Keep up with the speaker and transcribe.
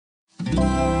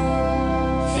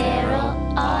Feral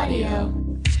Audio.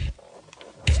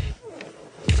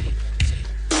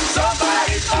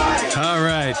 All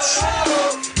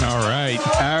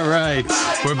right.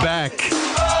 We're back.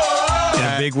 In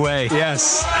a big way.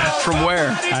 Yes. From where?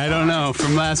 I don't know.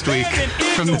 From last week.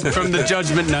 From the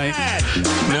Judgment Night.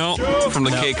 No, from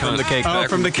the cake hunt. From the cake Oh,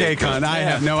 from the cake hunt. I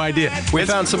have no idea. We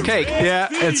found some cake. Yeah,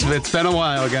 it's been a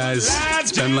while, guys.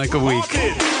 It's been like a week.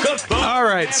 All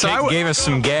right, so Cake gave us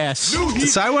some gas.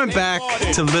 I went back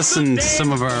to listen to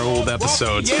some of our old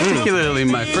episodes, particularly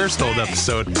my first old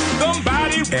episode.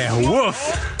 And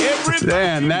woof.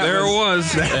 Man, There it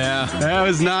was. that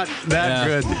was not that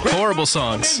good. Horrible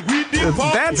songs.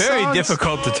 Bad Very songs.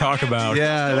 difficult to talk about.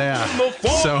 Yeah.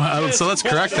 So let's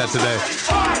correct that today.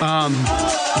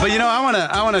 But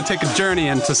I want to take a journey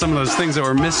into some of those things that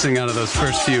were missing out of those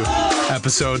first few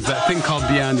episodes. That thing called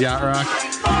Beyond Yacht Rock.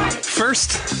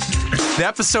 First, the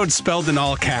episode spelled in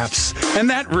all caps, and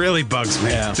that really bugs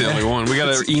me. It's the only one. We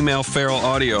got to email Feral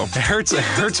Audio. It hurts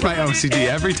my OCD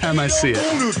every time I see it.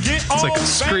 It's like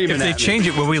screaming If they at me. change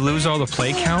it, will we lose all the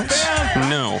play counts?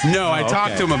 No. No, I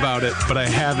talked to him about it, but I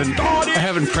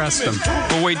haven't pressed him.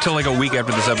 We'll wait till like a week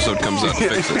after this episode comes out to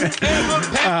fix it.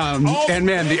 And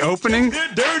man, the opening,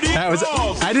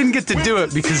 I didn't get to do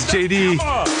it because JD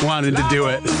wanted to do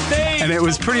it. And it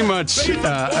was pretty much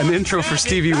an intro for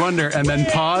Stevie Wonder and then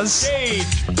pause.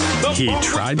 He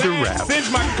tried to rap.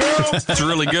 It's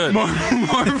really good. More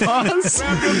pause.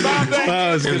 It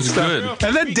was It good was stuff. good.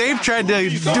 And then Dave tried to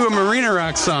do a Marina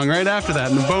Rock song right after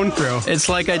that in the Bone Throw. It's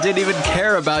like I didn't even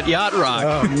care about Yacht Rock.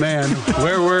 Oh man,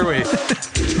 where were we?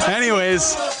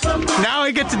 Anyways, now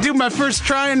I get to do my first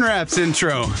Try and Raps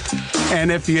intro.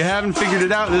 And if you haven't figured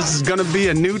it out, this is gonna be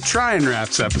a new Try and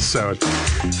Raps episode.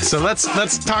 So let's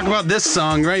talk about this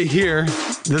song right here.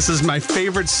 This is my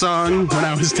favorite song when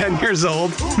I was 10 years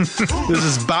old. This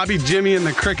is Bobby Jimmy and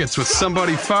the Crickets with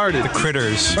Somebody Farted.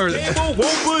 Critters. Or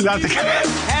not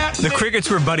The Crickets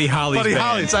were Buddy Holly's Buddy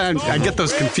band. Holly. I get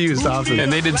those confused often.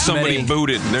 And they did Somebody Many.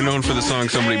 Booted. They're known for the song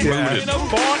Somebody Booted.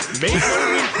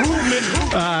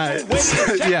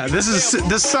 Yeah,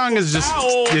 this song is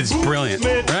it's brilliant,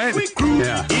 right?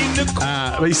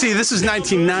 Yeah. But you see, this is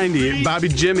 1990. Bobby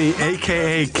Jimmy,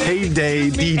 aka K-Day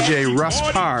DJ Russ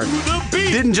Parr,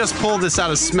 didn't just pull this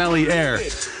out of smelly air.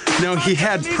 No, he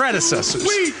had predecessors,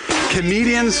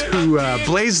 comedians who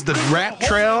blazed the rap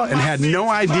trail and had no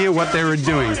idea what they were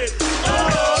doing.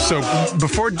 So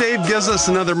before Dave gives us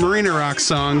another Marina Rock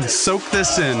song, soak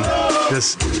this in.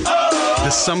 This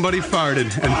Somebody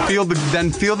Farted, and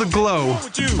then feel the glow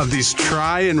of these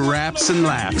Try and Raps and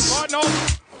Laughs.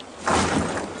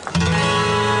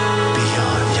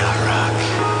 Beyond Yacht Rock.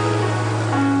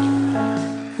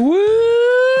 Woo!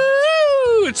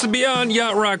 It's the Beyond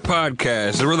Yacht Rock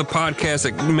podcast. We're the podcast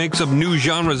that makes up new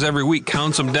genres every week,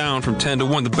 counts them down from 10 to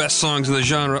 1, the best songs in the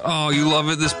genre. Oh, you love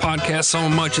this podcast so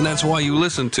much, and that's why you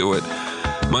listen to it.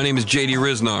 My name is JD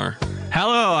Riznar.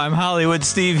 Hello, I'm Hollywood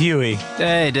Steve Huey.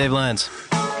 Hey, Dave Lance.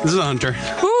 This is Hunter.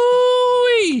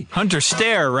 Woo-wee! Hunter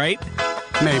Stare, right?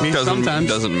 Maybe, sometimes.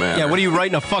 Doesn't matter. Yeah, what are you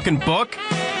writing, a fucking book?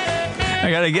 I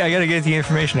gotta get the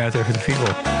information out there for the people.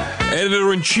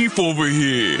 Editor-in-chief over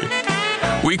here.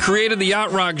 We created the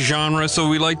yacht rock genre, so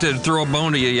we like to throw a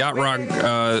bone to you. Yacht rock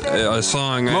a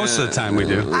song. Most of the time we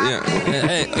do. Yeah.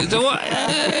 Hey, so what?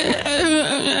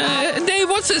 Dave,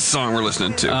 what's this song we're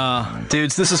listening to?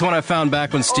 Dudes, this is one I found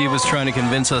back when Steve was trying to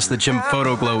convince us that Jim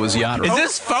Photoglow was Yacht Rock. Is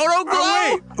this Photo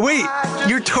Glow? Wait,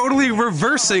 you're totally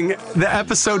reversing the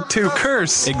episode 2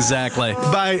 curse Exactly.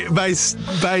 by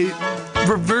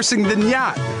reversing the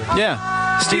yacht. Yeah.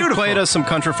 Steve Beautiful. played us some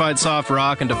countrified soft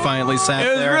rock and defiantly sat It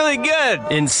was there, really good.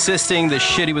 insisting the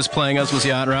shit he was playing us was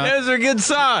Yacht Rock. It was a good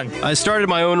song. I started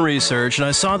my own research, and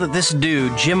I saw that this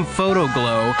dude, Jim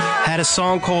Photoglow, had a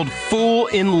song called Fool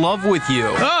in Love with You.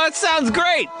 Oh, that sounds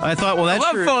great. I thought, well, I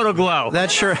love Photo Glow. that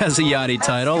sure has a yachty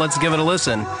title. Let's give it a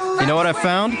listen. You know what I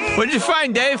found? What'd you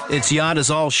find, Dave? It's Yacht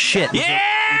is all shit. Would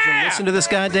you listen to this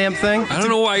goddamn thing? I don't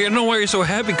know why. I don't know why you're so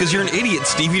happy, because you're an idiot,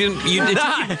 Steve.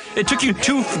 It took you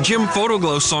 2 Jim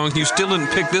Photoglow songs, and you still didn't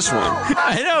pick this one.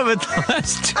 I know, but the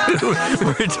last 2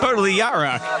 were totally Yacht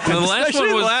Rock. The last Especially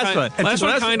one was the last one. Last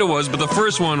one kind of was, but the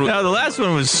first one was. No, the last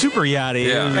one was super yachty.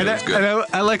 Yeah. And, That's good.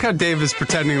 I like how Dave is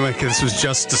pretending like this was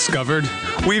just discovered.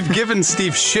 We've given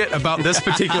Steve shit about this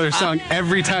particular song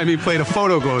every time he played a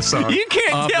Photoglow song. You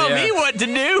can't tell the air. me what to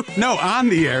do. No, on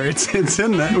the air. It's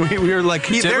in that. We were like,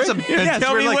 there's a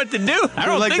Tell me what to do. I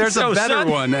don't think there's so, a better son.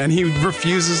 one, and he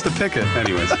refuses to pick it.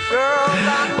 Anyways,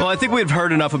 Well, I think we've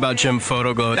heard enough about Jim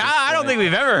Photoglow. I don't think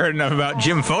we've ever heard enough about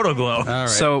Jim Photoglow. all right.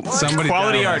 So, somebody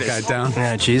quality dial artist. that guy down.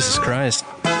 Yeah, Jesus Christ.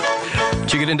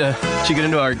 Did you get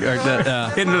into our Into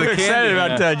the We're excited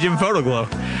candy. about Jim Photoglow.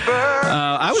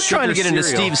 I was trying to get into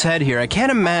cereal. Steve's head here. I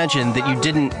can't imagine that you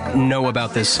didn't know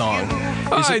about this song.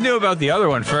 Oh, I knew about the other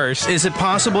one first. Is it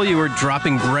possible you were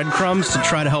dropping breadcrumbs to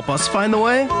try to help us find the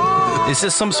way? Is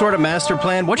this some sort of master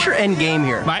plan? What's your end game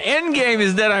here? My end game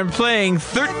is that I'm playing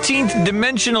 13th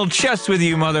dimensional chess with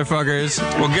you motherfuckers.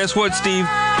 Well, guess what, Steve?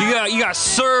 You got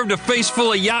served a face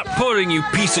full of yacht pudding, you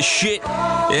piece of shit.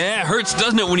 Yeah, it hurts,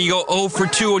 doesn't it, when you go 0 for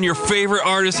 2 on your favorite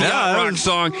artist Yeah, yacht that rock was-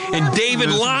 song, and David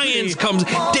Lyons comes.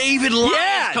 David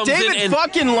Lyons comes David in and,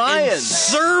 fucking and Lyons.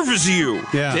 serves you.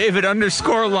 Yeah. David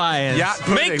 _Lyons. Yacht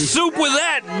pudding. Make soup with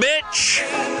that, bitch.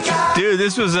 Dude,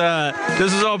 this was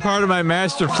all part of my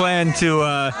master plan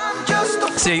to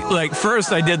see. Like,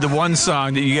 first I did the one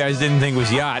song that you guys didn't think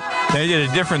was yacht. Then I did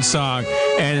a different song,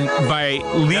 and by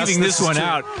leaving this this is one true.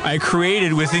 out, I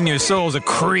created within your souls a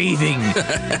craving,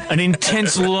 an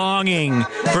intense longing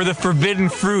for the forbidden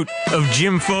fruit of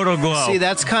Jim Photoglow. See,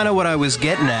 that's kind of what I was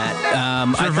getting at. I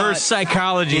Reverse thought,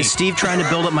 psychology. is Steve trying to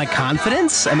build up my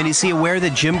confidence? I mean, is he aware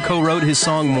that Jim co-wrote his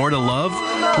song "More to Love"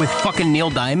 with fucking Neil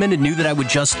Diamond and knew that I would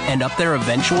just end up there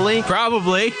eventually?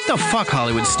 Probably. The fuck,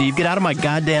 Hollywood Steve, get out of my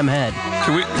goddamn head.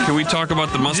 Can we talk about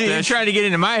the See, you're mustache? trying to get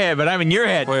into my head, but I'm in your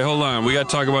head. Wait, hold on. We got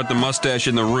to talk about the mustache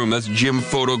in the room. That's Jim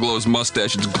Photoglow's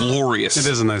mustache. It's glorious. It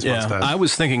is a nice mustache. I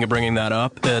was thinking of bringing that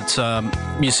up. It's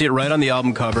you see it right on the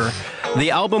album cover.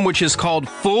 The album, which is called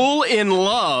 "Fool in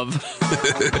Love."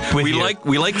 We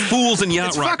like fools and yacht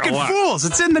It's rock fucking a lot. fools.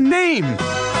 It's in the name.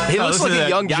 He looks listen like to a that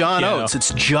young yacht John piano. Oates.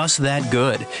 It's just that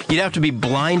good. You'd have to be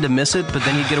blind to miss it, but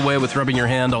then you'd get away with rubbing your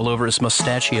hand all over his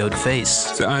mustachioed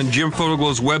face. On Jim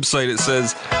Photoglow's website, it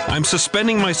says, I'm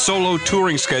suspending my solo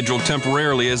touring schedule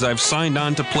temporarily as I've signed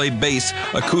on to play bass,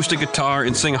 acoustic guitar,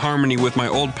 and sing harmony with my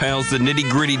old pals, the Nitty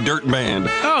Gritty Dirt Band.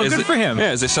 Oh, As good for him. Yeah,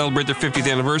 as they celebrate their 50th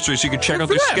anniversary, so you can check out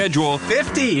their schedule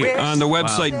 50. on the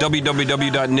website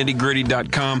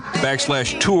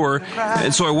www.nittygritty.com/tour.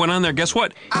 And so I went on there. Guess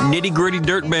what? Nitty Gritty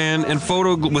Dirt Band and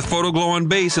with Photoglow on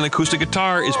bass and acoustic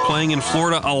guitar is playing in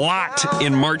Florida a lot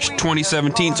in March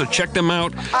 2017. So check them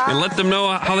out and let them know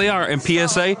how they are. And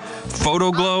PSA,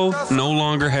 Photoglow no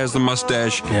longer has the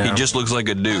mustache. Yeah. He just looks like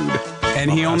a dude. And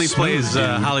he only smooth plays dude.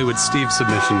 Hollywood Steve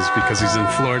submissions because he's in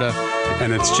Florida,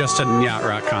 and it's just a yacht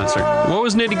rock concert. What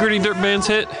was Nitty Gritty Dirt Band's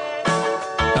hit?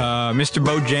 Mr.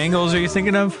 Bojangles, are you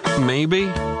thinking of?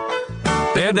 Maybe.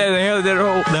 They had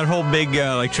that whole big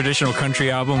like traditional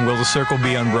country album, Will the Circle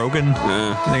Be Unbroken? Thinking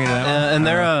of that one? And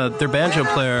their banjo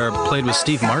player played with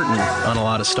Steve Martin on a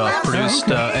lot of stuff. Produced,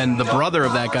 and the brother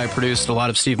of that guy produced a lot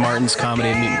of Steve Martin's comedy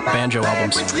and banjo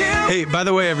albums. Hey, by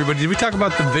the way, everybody, did we talk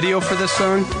about the video for this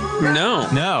song? No.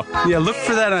 No. Yeah, look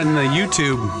for that on the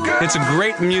YouTube. It's a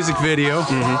great music video.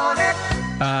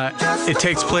 It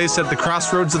takes place at the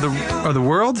crossroads of the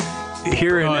world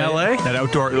here in LA. That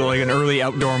outdoor, like an early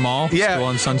outdoor mall. Yeah. Still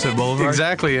on Sunset Boulevard.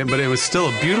 Exactly, but it was still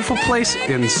a beautiful place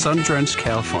in sun-drenched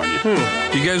California.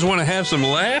 You guys want to have some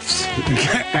laughs?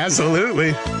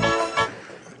 Absolutely.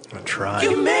 I'll try.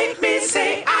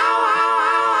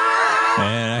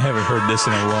 Man, I haven't heard this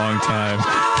in a long time.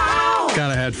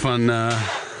 Kind of had fun,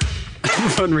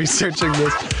 fun researching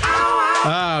this.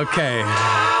 Okay,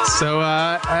 so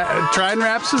Try and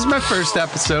Raps was my first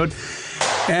episode,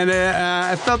 and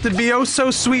I felt it'd be oh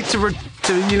so sweet to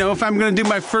if I'm going to do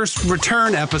my first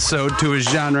return episode to a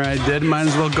genre I did, might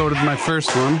as well go to my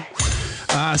first one.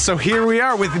 So here we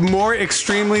are with more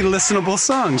extremely listenable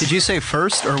songs. Did you say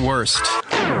first or worst?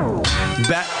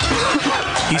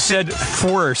 He said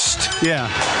forced. Yeah,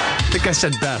 I think I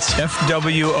said best.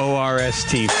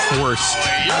 FWORST. Forced.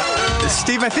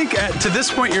 Steve, I think to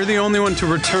this point you're the only one to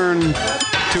return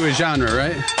to a genre,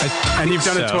 right? And you've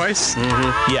done it so. twice?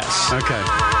 Yes. Okay.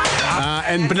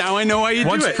 But now I know why you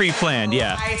Once do it. pre-planned,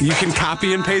 yeah. You can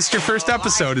copy and paste your first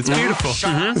episode. It's beautiful.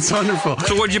 It's wonderful.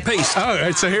 So what'd you paste? All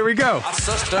right, so here we go.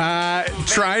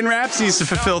 Try and Raps needs to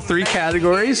fulfill 3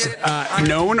 categories.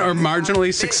 Known or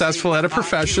marginally successful at a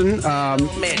profession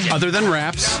other than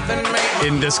raps.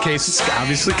 In this case, it's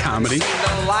obviously comedy.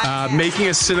 Making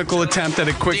a cynical attempt at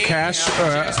a quick cash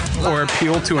or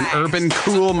appeal to an urban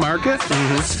cool market.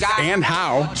 And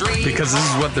how, because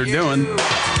this is what they're doing.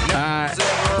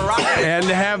 And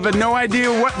have no idea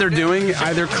what they're doing,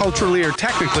 either culturally or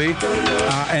technically.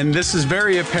 And this is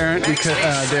very apparent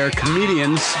because they're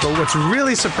comedians. But what's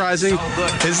really surprising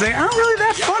is they aren't really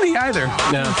that funny either.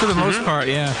 No. For the most part,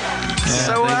 yeah.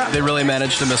 So, They really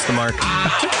managed to miss the mark.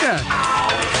 yeah.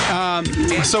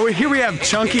 So here we have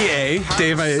Chunky A.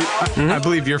 Dave, I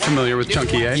believe you're familiar with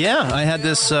Chunky A. Yeah, I had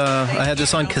this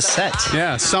on cassette.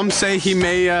 Yeah, some say he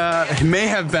may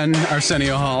have been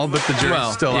Arsenio Hall, but the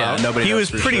jury's still out. Nobody He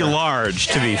knows was for pretty sure. large,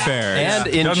 to be fair. And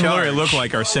in doesn't charge. really look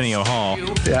like Arsenio Hall.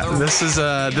 Yeah, this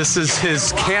is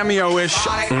his cameo-ish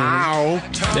ow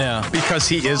Yeah, because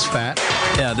he is fat.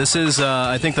 yeah. This is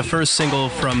I think the first single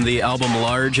from the album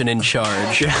Large and in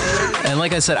Charge. And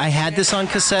like I said, I had this on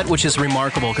cassette, which is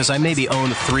remarkable because I maybe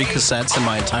owned 3 cassettes in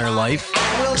my entire life.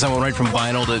 Because I went right from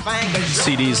vinyl to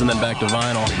CDs and then back to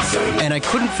vinyl, and I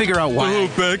couldn't figure out why.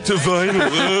 Back to vinyl.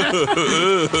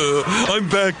 I'm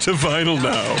back to vinyl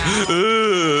now.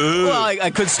 Well, I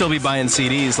could still be buying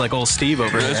CDs like old Steve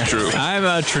over here. That's true. I'm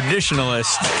a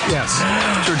traditionalist. Yes.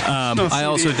 I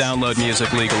also download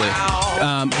music legally.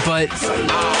 But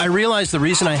I realized the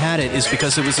reason I had it is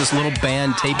because it was this little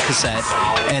band tape cassette,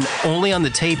 and only on the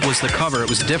tape was the cover. It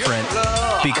was different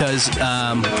because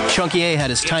Chunky A had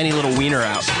his tiny little wiener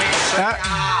out,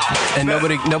 and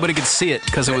nobody could see it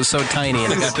because it was so tiny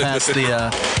and it got past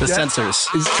the censors.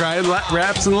 He's trying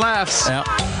raps and laughs. Yeah.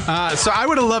 So I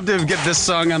would have loved to get this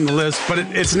song on the list, but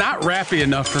it's not rappy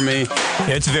enough for me.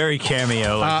 It's very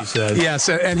cameo, like you said. Yes,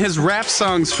 and his rap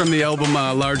songs from the album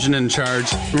Large and in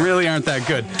Charge really aren't that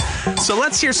good. So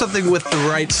let's hear something with the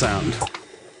right sound.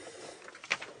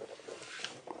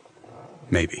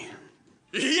 Maybe.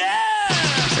 Yeah!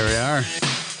 There we are.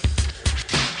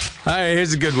 All right,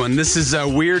 here's a good one. This is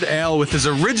Weird Al with his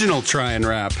original try and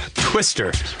rap,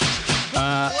 Twister.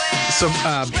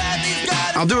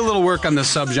 I'll do a little work on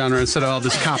this subgenre instead of all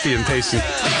this copy and pasting.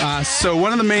 So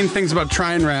one of the main things about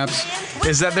try and raps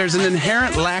is that there's an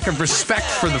inherent lack of respect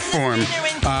for the form.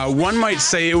 One might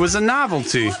say it was a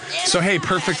novelty. So hey,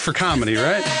 perfect for comedy,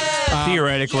 right?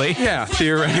 Theoretically. Yeah,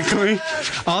 theoretically.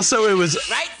 Also, it was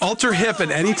ultra hip,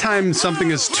 and anytime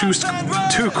something is too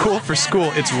cool for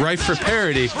school, it's rife for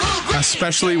parody,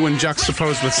 especially when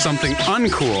juxtaposed with something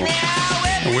uncool.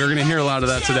 And we're going to hear a lot of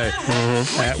that today,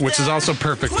 which is also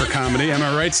perfect for comedy. Am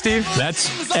I right, Steve?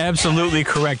 That's absolutely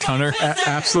correct, Hunter.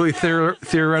 Absolutely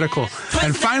theoretical.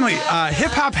 And finally,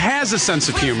 hip-hop has a sense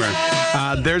of humor.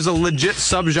 There's a legit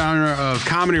subgenre of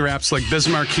comedy raps like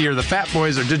Bismarcky or the Fat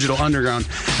Boys or Digital Underground.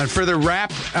 And further,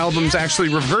 rap albums actually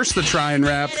reverse the try and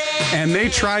rap, and they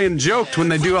try and joked when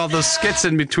they do all those skits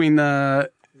in between those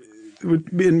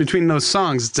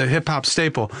songs. It's a hip-hop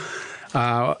staple.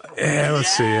 Let's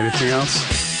see, anything else?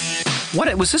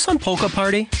 What was this on Polka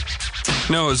Party?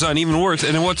 No, it's on even worse.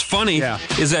 And then what's funny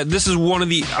is that this is one of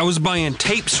the... I was buying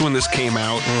tapes when this came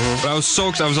out, but I was so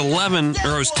excited. I was 11,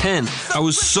 or I was 10. I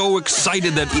was so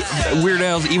excited that Weird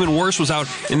Al's Even Worse was out.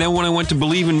 And then when I went to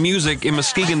Believe in Music in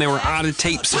Muskegon, they were out of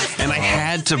tapes, and I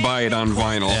had to buy it on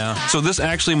vinyl. Yeah. So this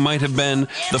actually might have been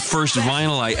the first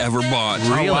vinyl I ever bought.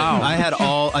 Really? Oh,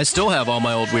 wow. I still have all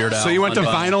my old Weird Al. So you went to on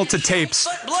vinyl to tapes,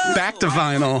 back to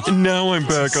vinyl. Now I'm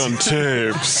back on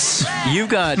tapes. You've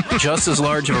got just as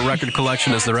large of a record collection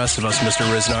as the rest of us, Mr.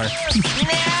 Riznar.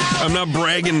 I'm not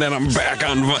bragging that I'm back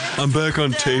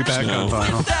on tapes now. On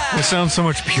vinyl. It sounds so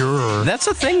much purer. That's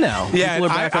a thing now. Yeah,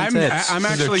 People are back on tips. I'm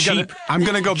actually cheap.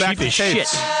 gonna go back Cheap to as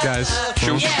tapes, shit. guys.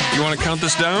 You want to count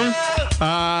this down?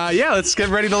 Yeah, let's get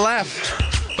ready to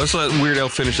laugh. Let's let Weird Al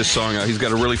finish his song out. He's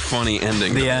got a really funny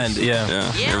ending. The end, yeah.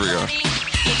 Yeah, here we go.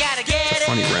 It's a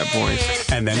funny rap voice.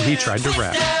 And then he tried to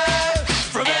rap.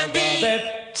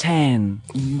 10.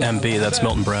 MB, that's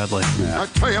Milton Bradley. I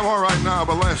tell you, I'm all right now,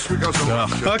 but last week I was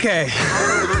so Okay,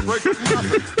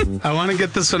 I want to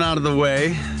get this one out of the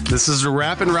way. This is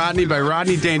Rappin' Rodney by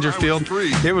Rodney Dangerfield.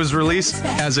 It was released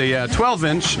as a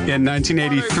 12-inch in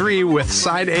 1983 with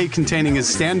side A containing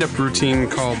his stand-up routine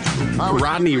called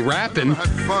Rodney Rappin',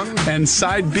 and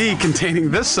side B containing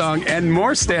this song and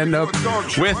more stand-up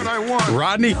with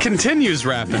Rodney Continues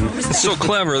Rappin'. It's so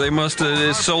clever. They must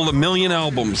have sold 1 million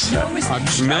albums,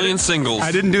 1 million singles.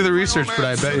 I didn't do the research, but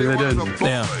I bet you they did.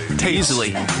 Yeah.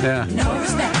 Easily. Yeah.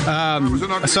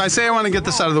 So I say I want to get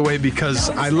this out of the way because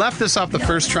I left this off the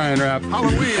first try and rap,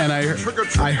 and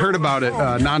I heard about it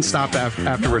nonstop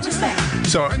afterwards.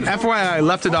 So FYI, I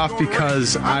left it off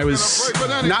because I was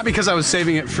not because I was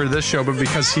saving it for this show, but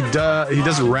because he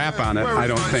doesn't rap on it. I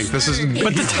don't think this is.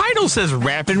 But the title says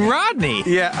Rappin' Rodney.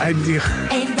 Yeah, I do.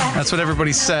 That's what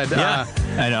everybody said. Yeah,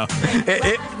 I know.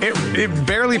 It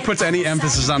barely puts any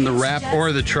emphasis is on the rap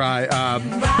or the try,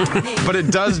 but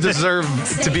it does deserve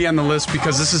to be on the list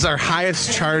because this is our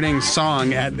highest charting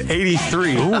song at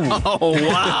 83. Oh,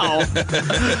 wow.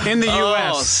 In the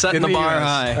U.S. Setting the bar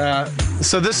high.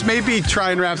 So this may be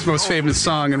Try and Rap's most famous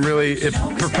song, and really it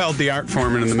propelled the art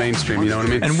form into the mainstream, you know what I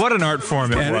mean? And what an art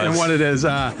form it was. And what it is.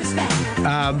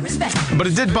 But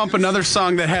it did bump another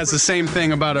song that has the same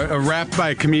thing about a rap by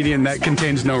a comedian that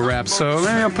contains no rap. So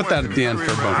maybe I'll put that at the end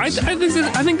for a bonus.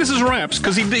 I think this is raps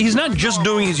because he's not just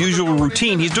doing his usual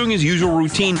routine. He's doing his usual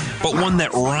routine, but one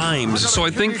that rhymes. So I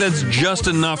think that's just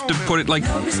enough to put it like.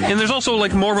 And there's also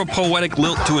like more of a poetic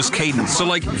lilt to his cadence. So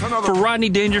like for Rodney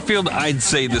Dangerfield, I'd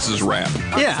say this is rap.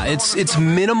 Yeah, it's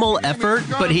minimal effort,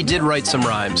 but he did write some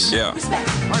rhymes. Yeah.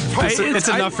 It's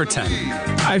enough for 10.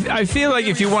 I feel like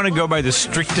if you want to go by the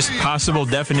strictest possible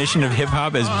definition of hip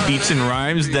hop as beats and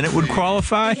rhymes, then it would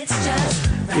qualify.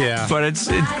 Yeah. But it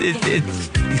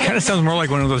kind of sounds more like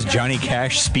one of those Johnny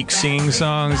Cash singing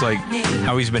songs, like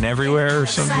How He's Been Everywhere or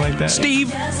something like that.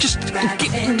 Steve, just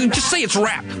say it's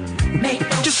rap.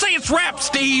 Just say it's rap,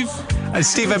 Steve.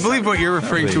 Steve, I believe what you're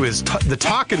referring to is the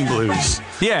Talkin' Blues.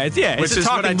 Yeah, it's Which a is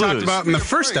what I talking talked blues. about in the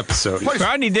first episode.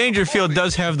 Rodney Dangerfield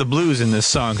does have the blues in this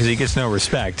song because he gets no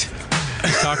respect.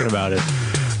 He's talking about it.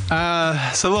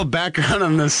 So a little background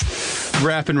on this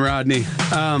Rappin' Rodney.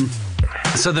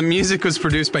 So the music was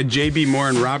produced by J.B. Moore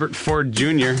and Robert Ford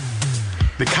Jr.,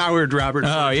 the coward Robert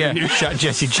Oh, Ford yeah. Jr. Shot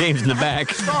Jesse James in the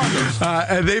back.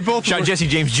 And they both Shot Jesse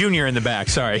James Jr. in the back,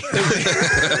 sorry.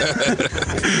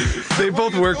 They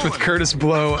both worked with Curtis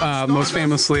Blow, most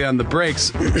famously on The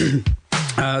Breaks.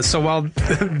 So while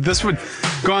this would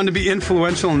go on to be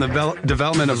influential in the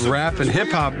development of rap and hip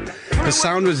hop, the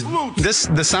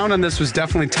sound on this was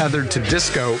definitely tethered to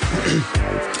disco.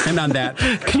 And on that,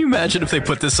 Can you imagine if they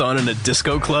put this on in a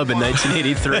disco club in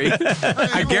 1983?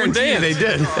 I guarantee you they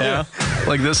did. Yeah.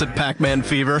 Like this at Pac-Man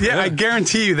Fever. Yeah, I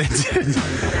guarantee you they did.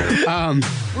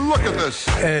 Look at this.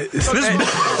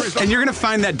 And you're going to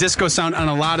find that disco sound on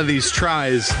a lot of these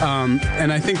tries.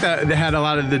 And I think that they had a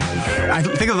lot of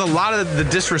the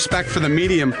disrespect for the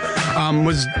medium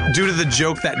was due to the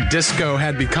joke that disco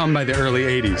had become by the early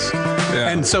 80s. Yeah.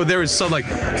 And so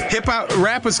hip hop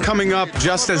rap was coming up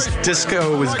just as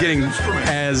disco was getting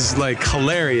as like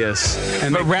hilarious.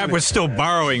 And But rap was still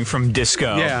borrowing from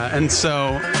disco. yeah, and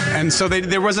so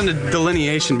there wasn't a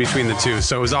delineation between the two,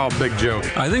 so it was all a big joke.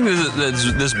 I think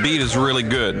this beat is really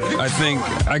good. I think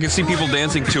I can see people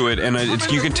dancing to it, and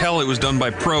you can tell it was done by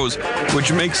pros,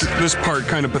 which makes this part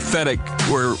kind of pathetic,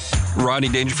 where Rodney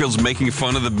Dangerfield's making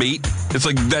fun of the beat. It's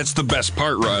like, that's the best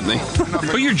part, Rodney.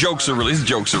 But his jokes are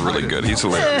really good. He's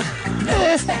hilarious.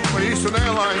 Eastern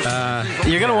Airlines.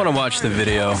 You're going to want to watch the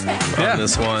video on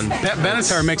this one. Pat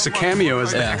Benatar makes a cameo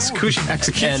as the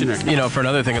executioner. And, for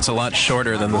another thing, it's a lot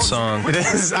shorter than the song. It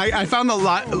is. I found the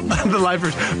live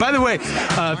version. By the way,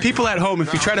 people at home,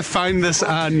 if you try to find this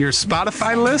on your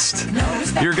Spotify list,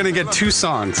 you're going to get 2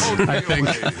 songs, I think.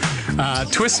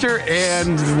 Twister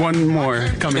and one more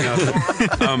coming up.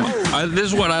 This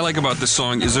is what I like about this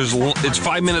song is it's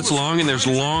 5 minutes long, and there's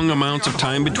long amounts of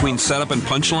time between setup and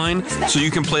punchline, so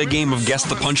you can play a game of guess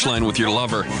the punchline with your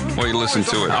lover while you listen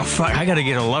to it. Oh, fuck. I got to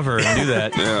get a lover and do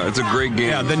that. Yeah, it's a great game.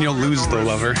 Yeah, then you'll lose the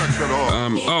lover.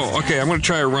 Okay, I'm going to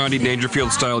try a Rodney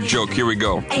Dangerfield style joke. Here we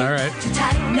go. All right.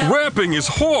 Rapping is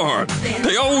hard.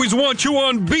 They always want you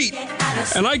on beat,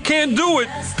 and I can't do it.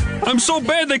 I'm so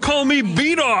bad they call me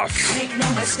Beat Off.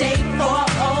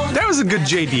 That was a good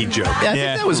JD joke. Yeah, I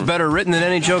think that was better written than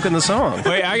any joke in the song.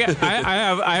 Wait,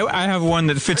 I have one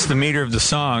that fits the meter of the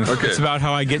song. Okay. It's about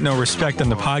how I get no respect on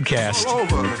the podcast.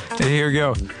 Here we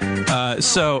go.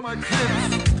 So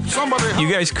you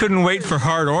guys couldn't wait for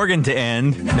Hard Organ to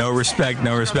end. No respect,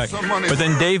 no respect. But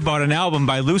then Dave bought an album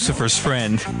by Lucifer's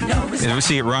Friend. And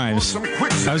see, it rhymes.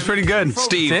 That was pretty good.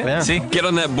 Steve, See? get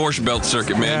on that Borscht Belt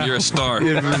circuit, man. Yeah. You're a star.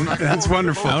 Yeah, that's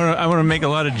wonderful. I want to make a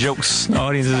lot of jokes.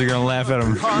 Audiences are going to laugh at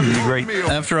them. It'll be great.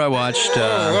 After I watched...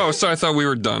 Oh, sorry. I thought we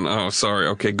were done. Oh, sorry.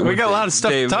 Okay. We got a lot of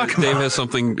stuff to talk about. Dave has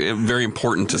something very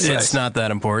important to say. it's not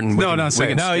that important. No,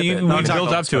 say it. No, you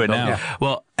built up to it now. Yeah.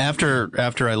 Well, after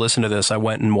I listened to this, I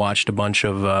went and watched a bunch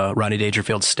of Rodney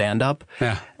Dangerfield stand-up.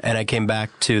 Yeah. And I came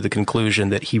back to the conclusion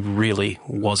that he really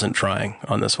wasn't trying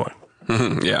on this one.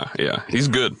 Yeah. He's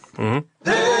good.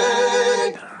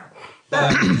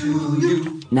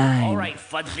 All right,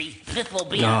 Fudzy. This will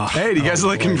be Hey, do you guys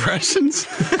like impressions?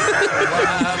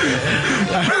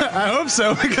 I hope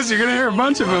so, because you're going to hear a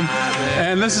bunch of them.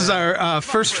 And this is our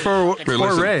first Here,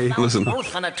 foray. Listen.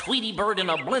 both on a Tweety bird in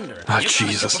a blender. Ah,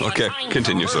 Jesus. Okay,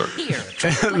 continue, sir.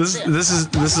 This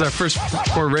is our first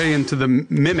foray into the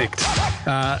mimicked.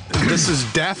 This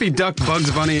is Daffy Duck,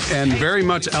 Bugs Bunny, and very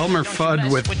much Elmer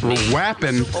Fudd with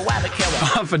Wappin'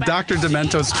 off of Dr.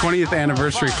 Demento's 20th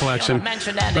anniversary collection,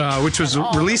 which was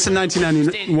released in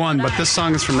 1991, but this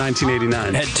song is from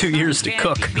 1989. Had 2 years to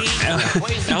cook.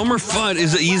 Elmer Fudd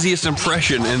is the easiest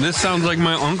impression, and this sounds like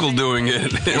my uncle doing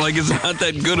it. Like, it's not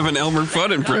that good of an Elmer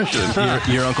Fudd impression.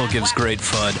 Your uncle gives great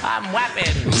FUD.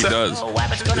 He does.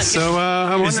 So,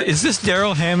 Is this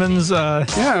Daryl Hammond's want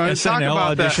to talk SNL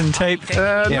about that. audition tape?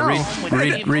 Yeah, no.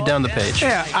 read down the page.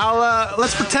 Yeah,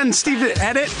 let's pretend Steve did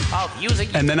edit,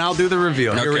 and then I'll do the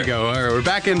reveal. Here we Okay. go. All right, we're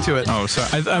back into it. Oh,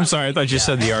 sorry. I'm sorry. I thought you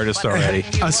said the artist already.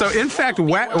 So, in fact,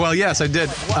 well, yes, I did.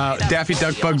 Daffy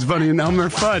Duck, Bugs Bunny, and Elmer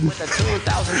Fudd.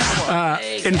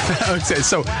 Okay,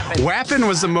 so Wappin'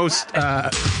 was the most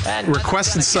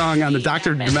requested song on the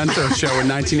Dr. Demento show in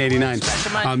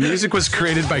 1989. Music was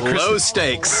created by Low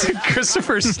stakes.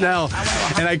 Christopher Snell,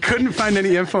 and I couldn't find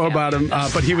any info about him,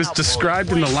 but he was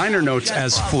described in the liner notes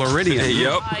as Floridian.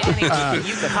 Yep.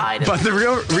 But the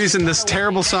real reason this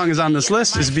terrible song is on this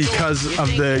list is because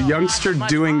of the youngster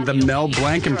doing the Mel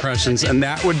Blanc impressions, and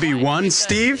that would be one,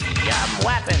 Steve?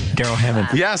 Daryl Hammond.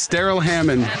 Yes, Daryl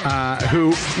Hammond,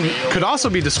 who could also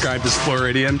be described as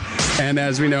Floridian, and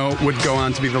as we know, would go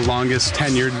on to be the longest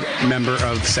tenured member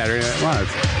of Saturday Night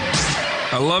Live.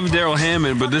 I love Daryl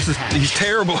Hammond, but he's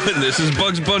terrible in this. His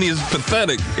Bugs Bunny is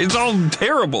pathetic. It's all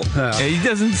terrible. Yeah, he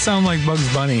doesn't sound like Bugs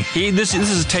Bunny. This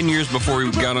is 10 years before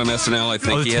he got on SNL, I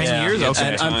think. Oh, He had 10 years? he had Okay. some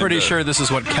And time I'm pretty to- sure this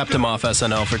is what kept him off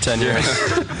SNL for 10 years.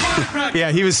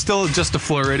 Yeah, he was still just a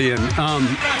Floridian.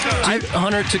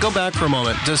 Hunter, to go back for a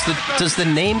moment, does the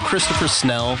name Christopher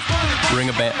Snell ring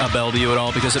a bell to you at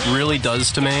all? Because it really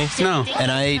does to me. No. And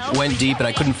I went deep and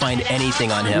I couldn't find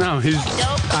anything on him. No,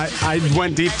 I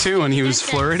went deep too, and he was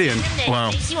Floridian.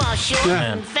 Wow.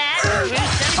 Yeah.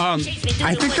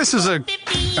 I think this is a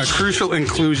crucial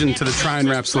inclusion to the Try and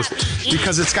Raps list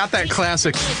because it's got that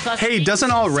classic, hey, doesn't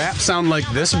all rap sound like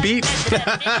this beat?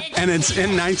 And it's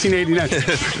in 1989.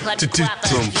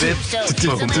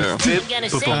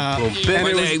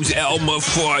 My name's Elmer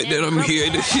Fudd, and I'm here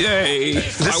to say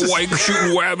I like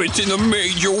shooting rabbits in a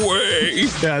major way.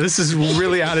 Yeah, this is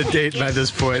really out of date by this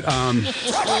point.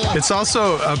 It's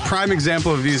also a prime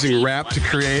example of using rap to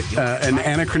create an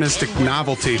anachronistic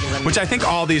novelty, which I think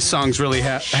all these songs really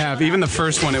have. Even the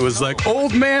first one, it was like,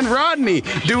 Old Man Rodney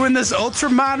doing this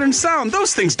ultra-modern sound.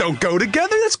 Those things don't go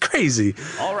together. That's crazy.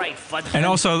 All right, Fudd. And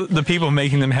also, the people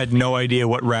making them had no idea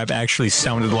what rap actually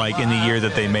sounded like in the year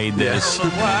that they made this.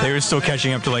 They were still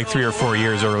catching up to like 3 or 4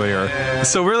 years earlier.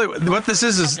 So really, what this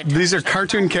is these are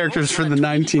cartoon characters from the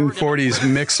 1940s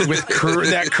mixed with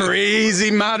that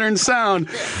crazy modern sound,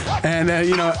 and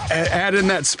add in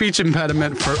that speech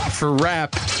impediment for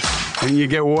rap, and you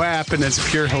get WAP, and it's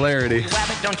pure hilarity.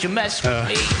 Don't you mess with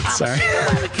me.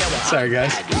 Sorry,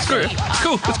 guys. It's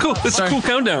cool. It's cool. It's a cool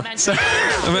countdown.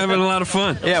 I'm having a lot of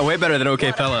fun. Yeah, way better than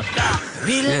OK Fella.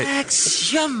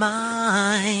 Relax your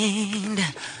mind.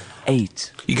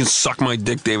 8. You can suck my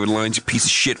dick, David Lyons, you piece of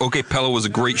shit. Okay, Pella was a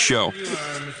great show.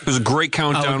 It was a great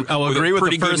countdown. I'll agree with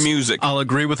pretty the first, good music. I'll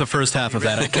agree with the first half of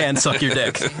that. I can suck your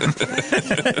dick.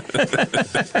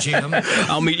 Jim.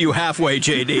 I'll meet you halfway,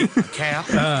 JD. Cap.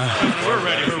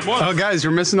 Oh, guys,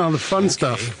 you're missing all the fun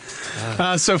stuff.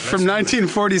 So from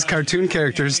 1940s cartoon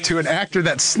characters to an actor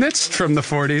that snitched from the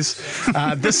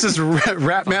 40s, this is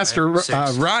rap master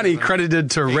Ronnie, credited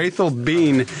to Raythel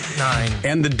Bean 9.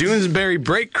 and the Doonesbury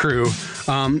Break Crew,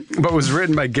 but was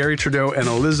written by Gary Trudeau and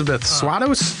Elizabeth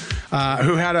Swados,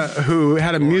 who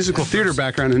had a musical theater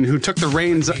background and who took the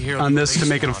reins on this to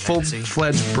make it a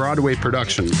full-fledged Broadway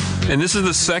production. And this is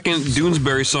the second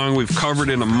Doonesbury song we've covered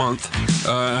in a month.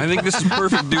 I think this is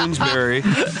perfect Doonesbury.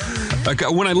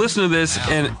 When I listen to this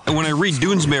and when I read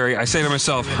Doonesbury, I say to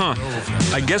myself,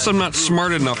 I guess I'm not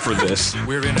smart enough for this.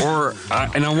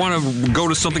 And I want to go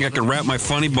to something I can wrap my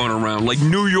funny bone around, like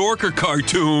New Yorker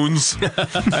cartoons.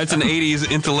 That's an 80s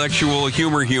intellectual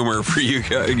humor for you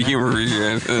guys.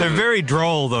 They're very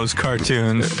droll, those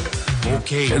cartoons.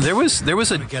 Okay. There was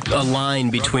a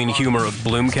line between humor of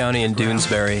Bloom County and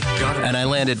Doonesbury, and I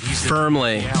landed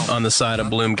firmly on the side of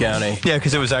Bloom County. Yeah,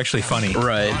 because it was actually funny.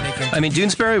 Right. I mean,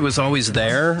 Doonesbury was always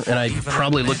there, and I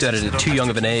probably looked at it at too young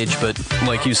of an age, but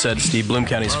like you said, Steve, Bloom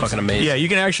County's fucking amazing. Yeah, you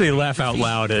can actually laugh out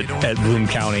loud at Bloom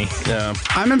County. Yeah.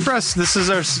 I'm impressed. This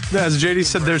is as JD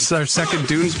said, there's our second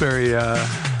Doonesbury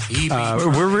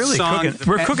We're really song. cooking.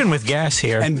 We're cooking with gas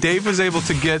here. And Dave was able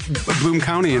to get Bloom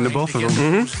County into both of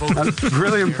them. I'm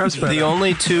really impressed by The that.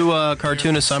 only two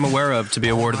cartoonists I'm aware of to be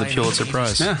awarded the Pulitzer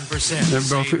Prize. Yeah,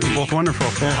 they're both wonderful.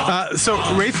 So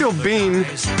Raphael Bean,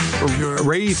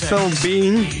 Reathel.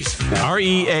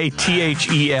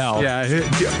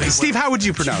 yeah. Steve, how would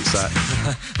you pronounce that?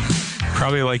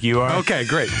 Probably like you are. Okay,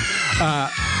 great.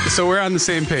 So we're on the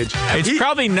same page. It's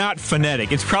probably not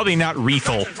phonetic. It's probably not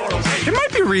Rethel. It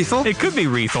might be Rethel. It could be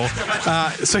Rethel.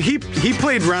 So he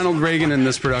played Ronald Reagan in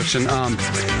this production,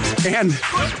 and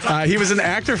he was an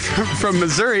actor from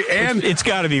Missouri. And It's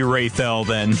got to be Rethel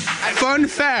then. fun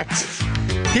fact,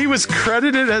 he was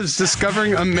credited as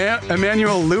discovering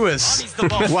Emmanuel Lewis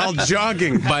while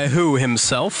jogging. By who?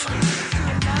 Himself?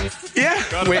 Yeah.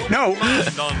 Wait. No.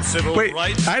 Wait.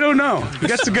 I don't know.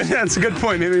 That's a good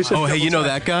point. Maybe we should. Oh, hey, you know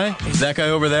that guy? That guy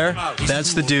over there?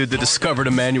 That's the dude that discovered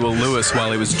Emmanuel Lewis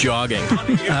while he was jogging.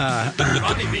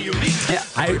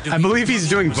 I believe he's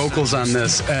doing vocals on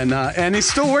this, and he's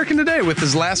still working today with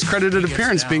his last credited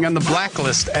appearance being on the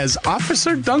blacklist as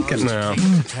Officer Duncan.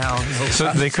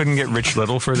 So they couldn't get Rich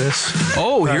Little for this?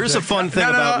 Oh, here's a fun thing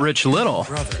about Rich Little.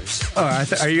 Oh,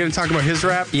 are you going to talk about his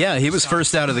rap? Yeah, he was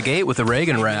first out of the gate with the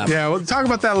Reagan rap. Yeah, we'll talk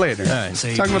about that later. right.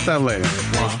 Talk about that later.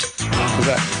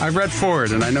 I read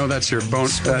forward, and I know that's your bone.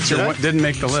 That's your one, didn't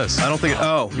make the list. I don't think.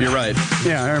 Oh, you're right.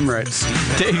 Yeah, I'm right.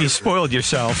 Dave, you spoiled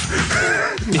yourself.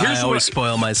 I always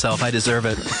spoil myself. I deserve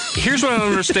it. Here's what I don't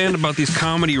understand about these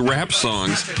comedy rap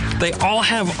songs. They all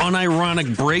have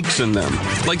unironic breaks in them.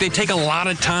 Like, they take a lot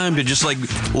of time to just, like,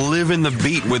 live in the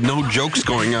beat with no jokes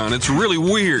going on. It's really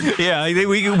weird. Yeah,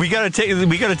 we gotta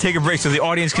take a break so the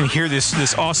audience can hear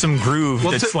this awesome groove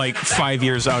that's like 5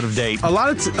 years out of date. A lot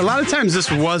of times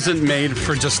this wasn't made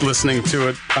for just listening to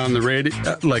it on the radio,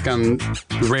 like on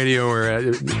the radio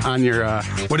or on your.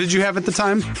 What did you have at the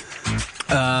time?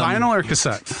 Vinyl or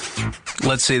cassette?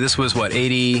 Let's see. This was what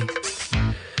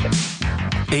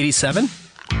 87.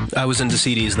 I was into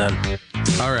CDs then.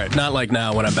 All right. Not like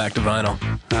now when I'm back to vinyl.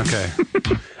 Okay.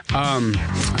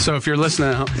 So if you're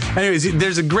listening, anyways,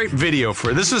 there's a great video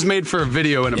for it. This was made for a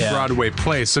video in a Broadway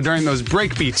play. So during those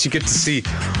break beats, you get to see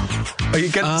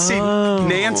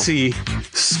Nancy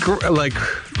like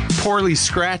poorly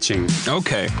scratching.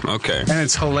 Okay. And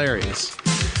it's hilarious.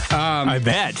 I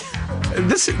bet.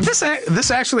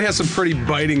 This actually has some pretty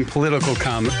biting political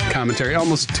commentary,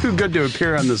 almost too good to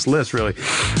appear on this list, really.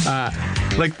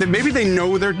 Maybe they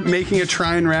know they're making a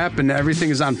try and rap and everything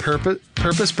is on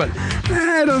purpose, but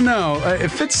I don't know. It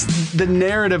fits the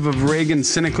narrative of Reagan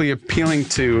cynically appealing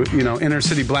to inner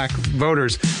city black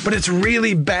voters, but it's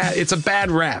really bad. It's a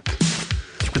bad rap.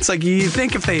 It's like you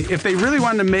think if they really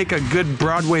wanted to make a good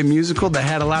Broadway musical that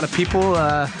had a lot of people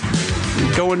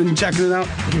going and checking it out,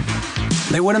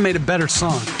 they would have made a better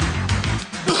song.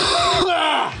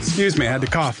 Excuse me, I had to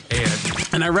cough.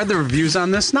 And I read the reviews on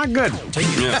this. Not good.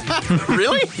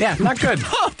 Really? Yeah, not good.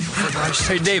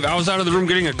 Hey, Dave, I was out of the room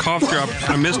getting a cough drop.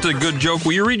 I missed a good joke.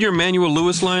 Will you read your Emmanuel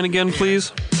Lewis line again,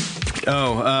 please?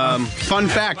 Fun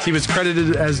fact, he was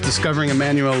credited as discovering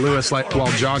Emmanuel Lewis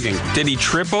while jogging. Did he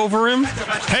trip over him?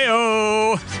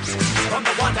 Hey-oh!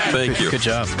 Thank you. Good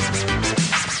job.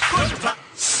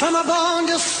 I'm born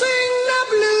to sing the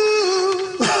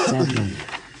blues.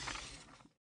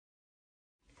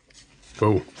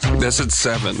 Whoa. That's at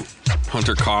 7.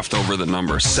 Hunter coughed over the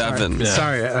number 7.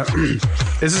 Sorry.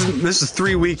 This is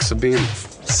 3 weeks of being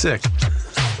sick.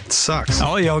 It sucks.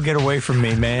 All y'all get away from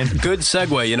me, man. Good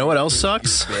segue. You know what else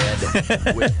sucks?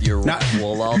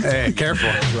 Hey,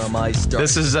 careful.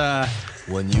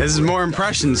 This is more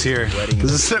impressions here.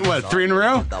 This is what, 3 in a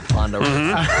row?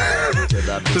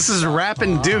 This is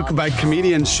Rappin' Duke by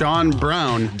comedian Sean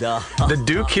Brown. The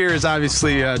Duke here is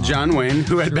obviously John Wayne,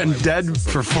 who had been dead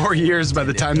for 4 years by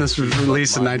the time this was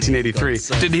released in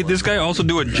 1983. Did this guy also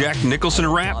do a Jack Nicholson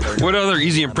rap? What other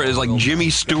easy impressions, like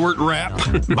Jimmy Stewart rap?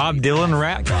 Bob Dylan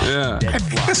rap? Yeah.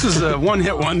 This was a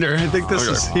one-hit wonder. I think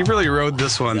he really rode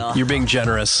this one. You're being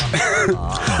generous.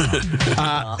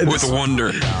 With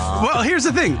wonder. Well, here's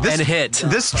the thing.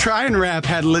 This try and rap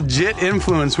had legit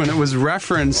influence when it was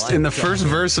referenced in the first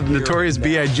verse of Notorious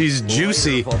B.I.G.'s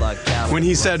Juicy, when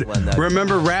he said,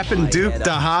 "Remember Rappin' Duke,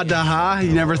 da-ha, da-ha? He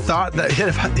never thought that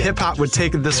hip-hop would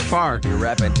take it this far,"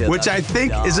 which I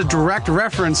think is a direct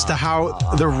reference to how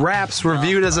the raps were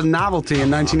viewed as a novelty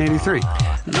in 1983.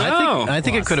 I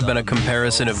think it could have been a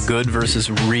comparison of good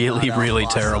versus really, really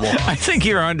terrible. I think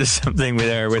you're onto something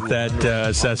there with that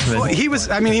assessment. Well, he was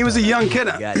a young kid.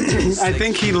 I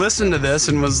think he listened to this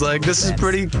and was like, this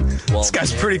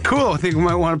guy's pretty cool. I think we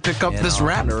might want to pick up this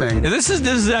rap thing. This is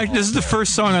the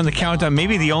first song on the countdown,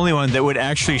 maybe the only one that would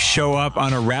actually show up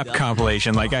on a rap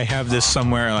compilation. Like I have this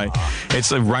somewhere, like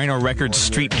it's a Rhino Records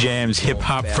Street Jams Hip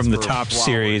Hop from the Top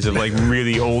series of like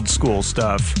really old school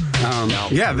stuff.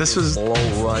 Yeah, this was.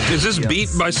 Is this beat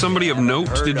by somebody of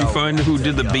note? Did you find who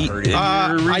did the beat in your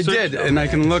I research? did, and I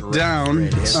can look down.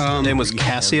 His name was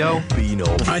Casio.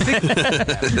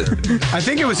 I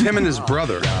think it was him and his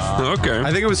brother. Okay.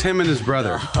 I think it was him and his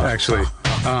brother, actually.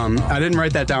 I didn't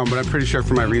write that down, but I'm pretty sure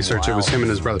from my research it was him and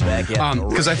his brother.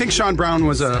 Because I think Sean Brown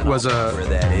was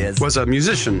a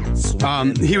musician.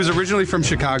 He was originally from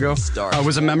Chicago.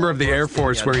 Was a member of the Air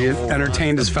Force where he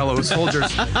entertained his fellow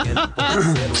soldiers.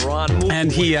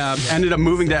 And he ended up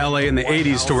moving to LA in the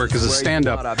 80s to work as a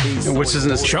stand-up, which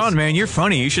is Sean, man, you're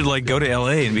funny. You should like go to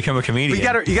LA and become a comedian. You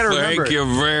gotta remember. Thank you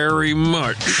very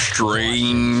much,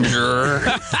 stranger.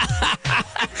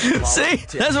 See,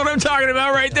 that's what I'm talking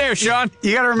about right there, Sean.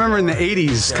 You got to remember in the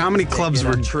 80s, comedy clubs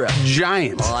were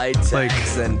giant. Like,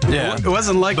 Yeah. it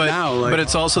wasn't like now. Like, But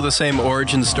it's also the same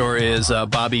origin story as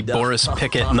Bobby Boris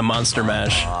Pickett in the Monster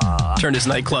Mash. Turned his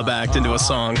nightclub act into a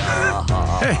song.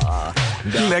 hey,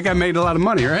 that guy made a lot of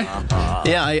money, right?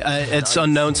 Yeah, it's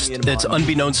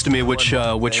unbeknownst to me which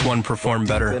one performed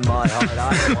better.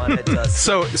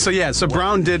 So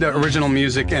Brown did original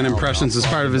music and impressions as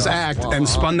part of his act and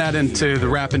spun that into the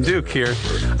Rappin' Duke here.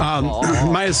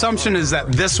 My assumption is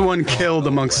that this one killed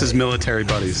amongst his military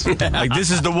buddies. Like,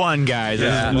 this is the one, guys.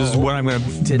 This is what I'm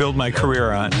going to build my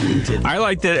career on. I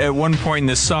like that at one point in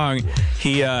this song,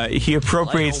 he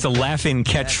appropriates the laughing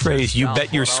catchphrase, "You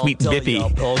bet your sweet bippy."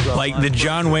 Like, the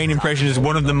John Wayne impression is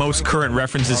one of the most current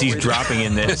references he's dropping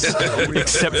in this,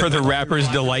 except for the rapper's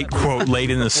delight quote late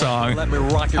in the song. Oh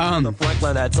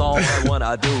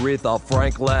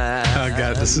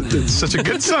God, it's such a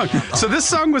good song. So this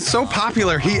song was so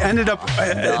popular, he ended up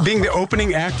being the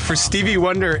opening act for Stevie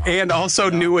Wonder and also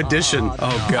New Edition.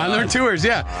 Oh God, on their tours.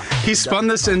 Yeah, he spun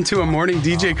this into a morning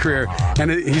DJ career,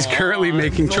 and he's currently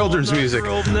making children's music.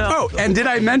 Oh, and did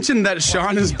I mention that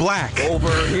Sean is black?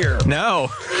 No.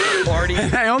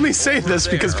 And I only say this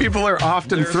because people are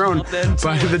often thrown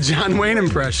by the John Wayne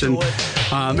impression,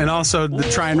 and also the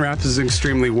try and rap is an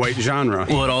extremely white genre.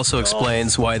 Well, it also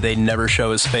explains why they never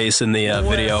show his face in the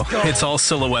video. It's all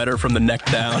silhouette or from the neck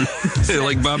down.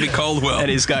 Like Bobby Caldwell. And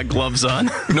he's got gloves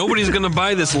on. Nobody's going to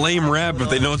buy this lame rap if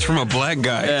they know it's from a black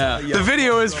guy. Yeah. The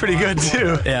video is pretty good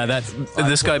too. Yeah,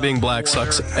 this guy being black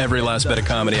sucks every last bit of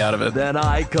comedy out of it. Then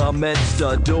I commenced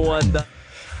doing the.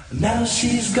 Now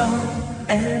she's gone,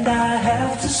 and I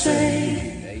have to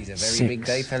say. He's a very big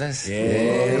day, fellas.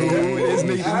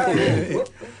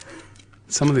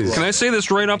 Some of these. Can I say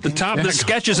this right off the top? This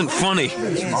sketch isn't funny.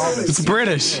 It's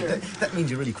British. That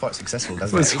means you're really quite successful,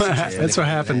 doesn't it? That's what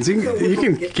happens. You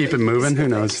can keep it moving. Who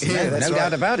knows? Yeah, no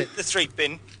doubt about it. The street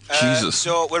bin. Jesus.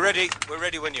 So we're ready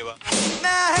when you are.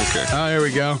 Okay. Oh, here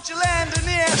we go.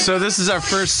 So this is our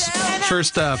first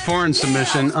foreign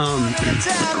submission.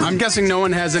 I'm guessing no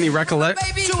one has any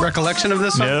recollection of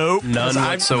this one? Nope. None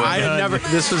whatsoever. I had never.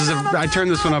 I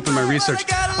turned this one up in my research.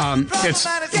 It's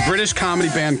a British comedy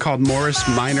band called Morris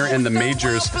Minor and the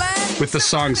Majors with the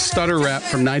song Stutter Rap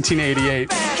from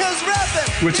 1988,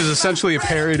 which is essentially a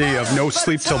parody of No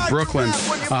Sleep Till Brooklyn,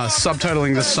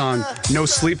 subtitling this song No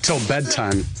Sleep Till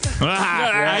Bedtime.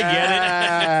 I get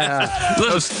it.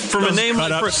 Listen, from a name,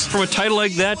 from a title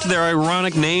like that to their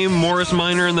ironic name, Morris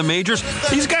Minor and the Majors,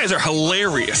 these guys are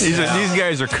hilarious. These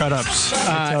guys are cut-ups,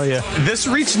 I tell you. This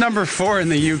reached number 4 in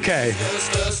the UK,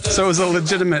 so it was a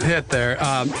legitimate hit there.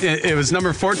 It was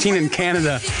number 14 in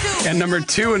Canada and number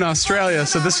 2 in Australia,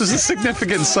 so this was a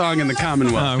significant song in the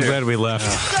Commonwealth. I'm glad we left.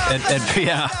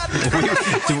 Yeah,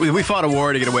 we fought a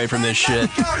war to get away from this shit.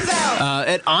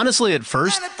 Honestly, at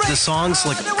first, the song's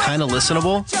like kind of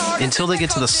listenable until they get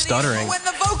to the stuttering,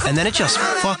 and then it just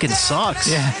fucking sucks.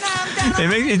 Yeah,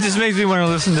 it just makes me want to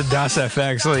listen to Das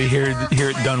FX, like hear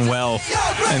it done well,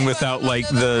 and without like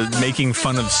the making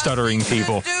fun of stuttering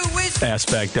people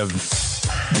aspect of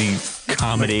the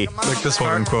comedy, like this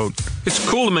quote unquote. It's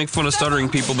cool to make fun of stuttering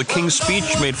people. The King's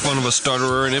Speech made fun of a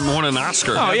stutterer and it won an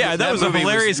Oscar. Oh yeah, that was a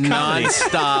hilarious comedy.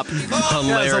 Non-stop hilarious.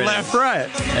 Yeah, it was a laugh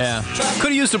riot. Yeah, could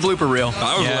have used a blooper reel.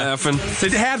 I was laughing.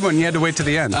 They had one. You had to wait to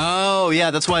the end. Oh yeah,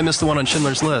 that's why I missed the one on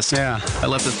Schindler's List. Yeah, I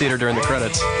left the theater during the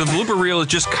credits. The blooper reel is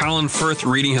just Colin Firth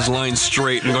reading his lines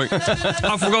straight and going,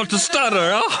 "I forgot to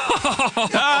stutter."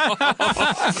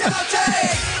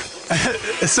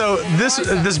 So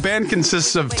this band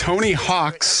consists of Tony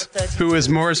Hawks, who is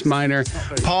Morris Minor,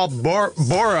 Paul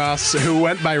Boras, who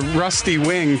went by Rusty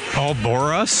Wing, Paul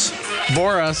Boras,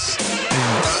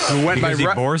 Who went Because by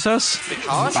he bores us?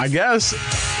 I guess.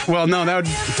 Well, no,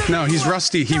 he's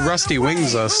Rusty. He Rusty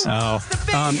wings us. Oh.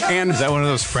 And Is that one of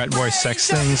those frat boy sex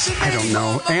things? I don't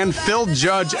know. And Phil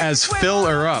Judge as Fill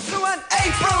Her Up.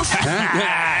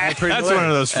 That's one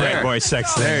of those frat boy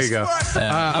sex things. There you go.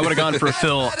 I would have gone for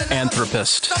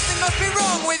philanthropist.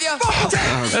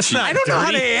 That's not I don't know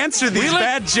how to dirty. answer these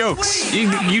bad jokes.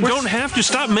 You don't have to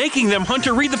stop making them.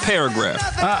 Hunter, read the paragraph.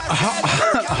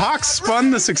 Hawks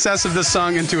spun the success of this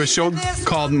song into a show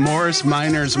called Morris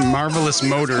Minor's Marvelous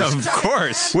Motors. Of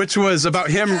course. Which was about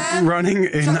him running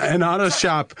an auto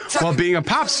shop while being a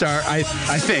pop star, I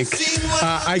think.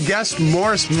 I guess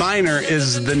Morris Minor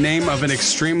is the name of an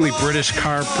extremely British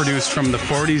car produced from the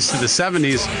 40s to the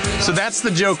 70s. So that's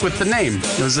the joke with the name.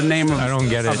 It was the name of, I don't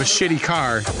get it. of a shitty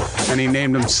car, and he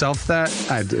named himself that.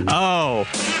 I didn't. Oh,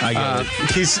 I get it.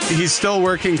 He's still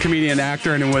working comedian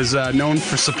actor and was known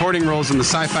for supporting roles in the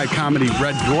sci-fi comedy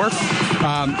Red Dwarf.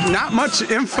 Not much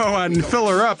info on Fill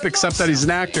Her Up except that he's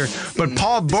an actor, but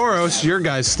Paul Boros, your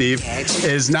guy Steve,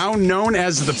 is now known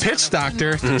as the Pitch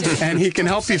Doctor, and he can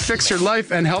help you fix your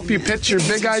life and help you pitch your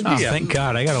big idea. Oh, thank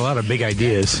God. I got a lot of big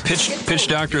ideas. Pitch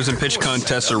doctors and pitch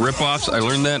contests are ripoffs. I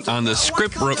learned that on the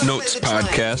Script Notes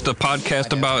podcast, a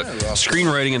podcast about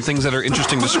screenwriting and things that are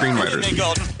interesting to screenwriters.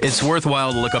 It's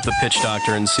worthwhile to look up the Pitch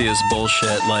Doctor and see his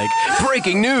bullshit like,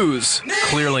 breaking news!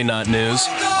 Clearly not news.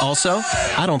 Also,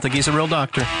 I don't think he's a real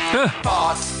doctor.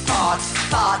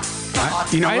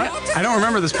 You know what? I don't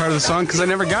remember this part of the song because I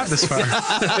never got this far.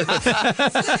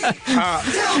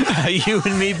 You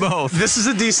and me both. This is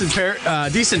a decent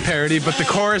parody, but the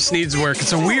chorus needs work.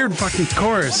 It's a weird fucking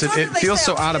chorus. It feels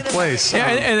so out of place. Yeah,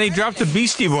 and they dropped the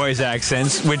Beastie Boys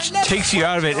accents, which takes you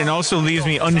out of it and also leaves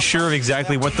me unsure of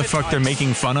exactly what the fuck they're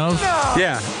making fun of.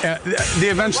 Yeah, they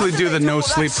eventually do the no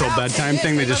sleep till bedtime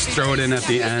thing. They just throw it in at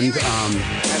the end.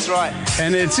 That's right.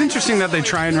 And it's interesting that they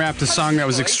try and rap the song that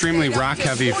was extremely rock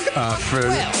heavy for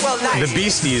the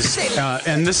Beasties.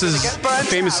 And this is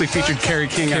famously featured Kerry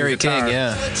King Kerry on guitar. King,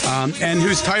 yeah. And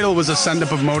whose title was a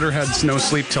send-up of Motorhead's No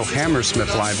Sleep Till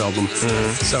Hammersmith live album.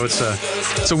 So it's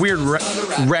a weird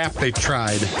rap they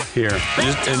tried here.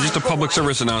 And just a public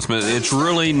service announcement. It's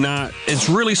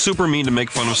really super mean to make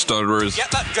fun of stutterers.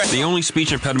 The only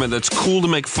speech impediment that's cool to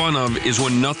make fun of is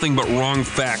when nothing but wrong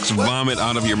facts vomit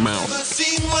out of your mouth.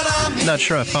 Not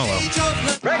sure I follow.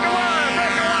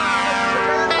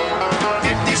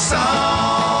 50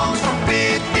 songs from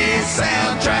 50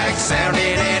 soundtracks sounding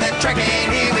and a track,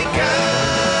 and here we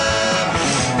come.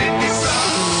 50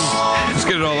 songs. Let's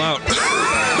get it all out.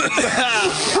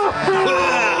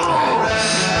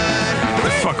 Get the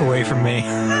fuck away from me.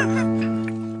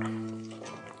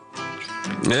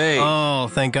 Hey. Oh,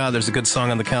 thank God there's a good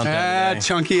song on the countdown today.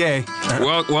 Chunky A.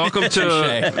 Welcome to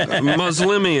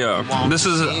Muslimia. This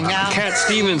is Cat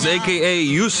Stevens, a.k.a.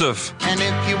 Yusuf.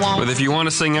 But if you want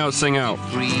to sing out, sing out.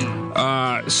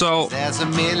 So,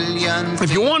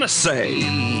 if you want to say,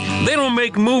 they don't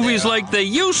make movies like they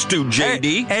used to,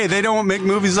 JD. Hey, they don't make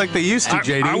movies like they used to,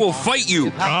 JD. I will fight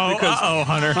you. Oh,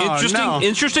 Hunter.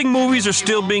 Interesting movies are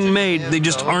still being made. They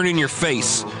just aren't in your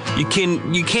face. You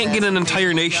can't get an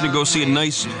entire nation to go see a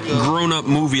nice grown-up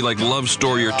movie like Love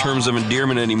Story or Terms of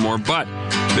Endearment anymore, but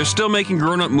they're still making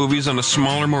grown-up movies on a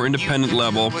smaller, more independent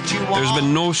level. There's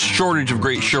been no shortage of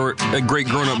great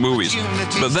grown-up movies.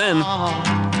 But then,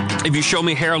 if you show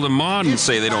me Harold and Maude and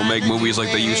say they don't make movies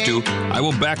like they used to, I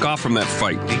will back off from that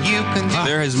fight.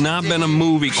 There has not been a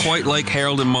movie quite like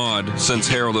Harold and Maude since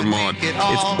Harold and Maude.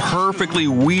 It's perfectly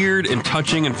weird and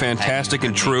touching and fantastic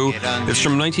and true. It's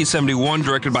from 1971,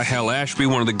 directed by Hal Ashby,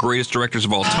 one of the greatest directors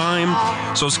of all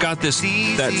time. So it's got that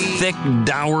thick,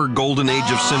 dour, golden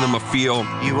age of cinema feel.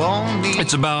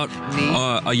 It's about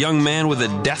a young man with a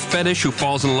death fetish who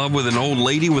falls in love with an old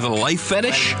lady with a life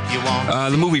fetish.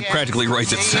 The movie practically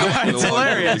writes itself. It's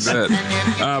hilarious.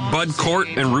 Bud Cort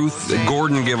and Ruth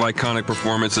Gordon give iconic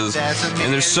performances,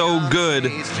 and they're so good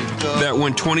that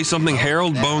when 20-something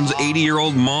Harold bones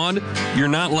 80-year-old Maude, you're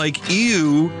not like,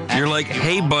 ew, you're like,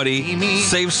 hey, buddy,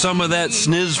 save some of that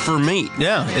sniz for me.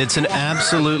 Yeah, it's an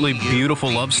absolutely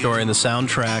beautiful love story, and the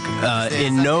soundtrack,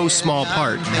 in no small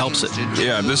part, helps it.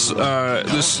 Yeah, the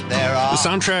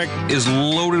soundtrack is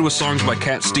loaded with songs by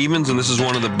Cat Stevens, and this is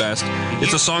one of the best.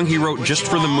 It's a song he wrote just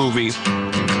for the movie.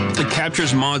 honestly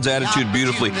captures Maud's attitude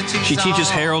beautifully. She teaches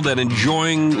Harold that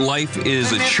enjoying life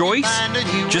is a choice,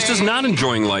 just as not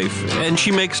enjoying life. And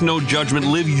she makes no judgment.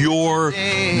 Live your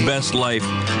best life.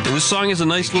 And this song is a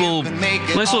nice little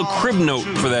crib note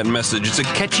for that message. It's a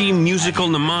catchy musical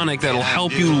mnemonic that'll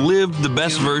help you live the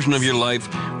best version of your life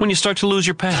when you start to lose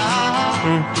your path.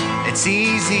 It's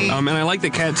easy. And I like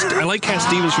Cat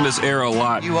Stevens from this era a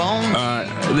lot.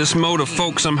 This mode of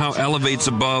folk somehow elevates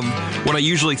above what I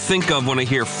usually think of when I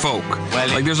hear folk.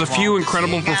 Like there's a few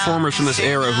incredible performers from this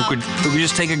era who could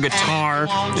just take a guitar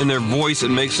in their voice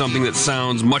and make something that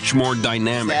sounds much more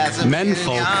dynamic. Men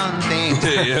folk.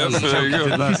 Yeah, there you go.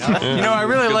 You know, I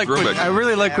really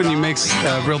like when you make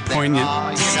a real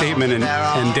poignant statement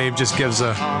and Dave just gives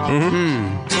a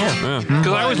Because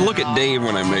I always look at Dave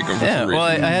when I make them. Yeah, well,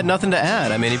 I had nothing to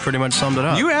add. I mean, he pretty much summed it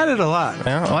up. You added a lot.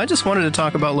 Yeah, well, I just wanted to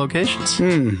talk about locations.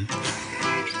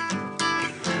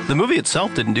 The movie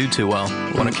itself didn't do too well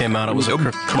when it came out. It was a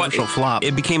commercial flop.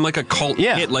 It became like a cult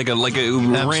hit, like it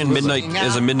ran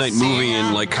as a midnight movie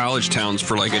in like college towns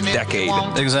for like a decade.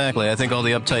 Exactly. I think all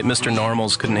the uptight Mr.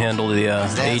 Normals couldn't handle the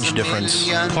age difference.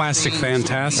 Plastic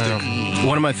fantastic.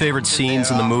 One of my favorite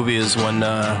scenes in the movie is when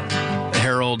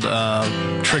Harold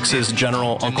tricks his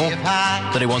general uncle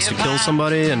that he wants to kill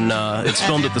somebody, and it's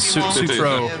filmed at the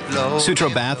Sutro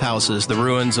bathhouses, the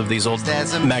ruins of these old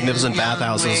magnificent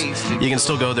bathhouses. You can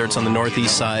still go there. It's on the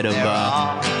northeast side of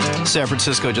San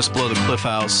Francisco, just below the Cliff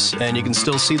House, and you can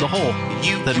still see the hole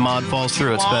that Maud falls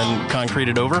through. It's been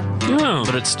concreted over,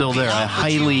 but it's still there. I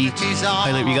highly,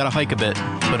 you got to hike a bit,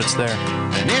 but it's there.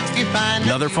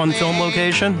 Another fun film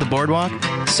location, the Boardwalk.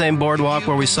 Same boardwalk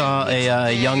where we saw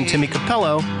a young Timmy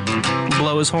Capello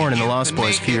blow his horn in The Lost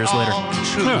Boys a few years later.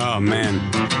 Oh, man.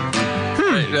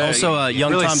 Also,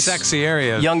 young really Tom's sexy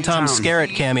area. Young Tom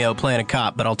Skerritt cameo playing a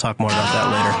cop, but I'll talk more about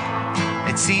that later.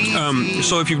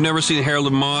 So if you've never seen Harold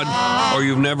and Maude, or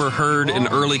you've never heard an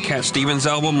early Cat Stevens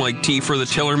album like Tea for the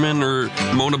Tillerman or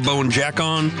Mona Bone Jack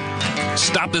On,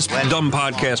 stop this dumb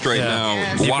podcast right now.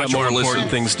 Watch or listen.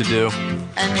 Important things to do.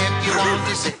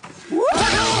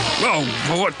 Oh,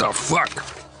 what the fuck?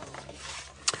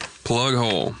 Plug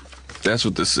hole. That's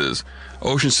what this is.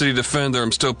 Ocean City Defender.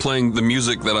 I'm still playing the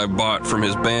music that I bought from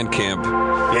his Bandcamp.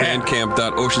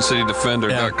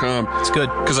 Bandcamp.oceancitydefender.com. It's good.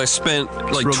 Because I spent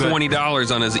like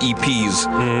 $20 on his EPs,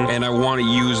 and I want to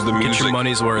use the music. Get your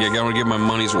money's worth. Yeah, I want to get my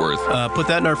money's worth. Put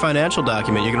that in our financial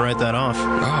document. You can write that off.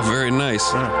 Oh, very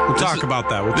nice. We'll talk about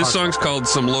that. This song's called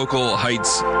Some Local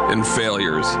Heights and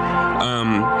Failures.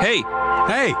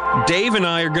 Hey, Dave and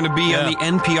I are going to be on the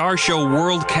NPR show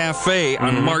World Cafe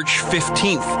on March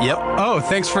 15th. Yep. Oh,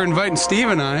 thanks for inviting Steve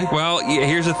and I. Well,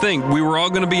 here's the thing. We were all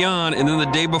going to be on, and then the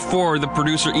day before, the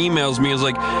producer emails me and is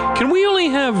like, can we only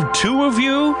have 2 of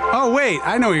you? Oh, wait.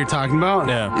 I know what you're talking about.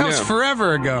 Yeah. That was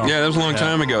forever ago. Yeah, that was a long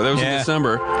time ago. That was in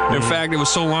December. In fact, it was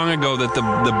so long ago that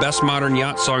the best modern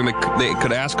yacht song that they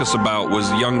could ask us about was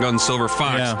Young Gun Silver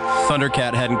Fox. Yeah.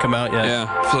 Thundercat hadn't come out yet. Yeah,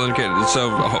 Thundercat. So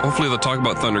hopefully they'll talk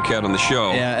about Thundercat on the show.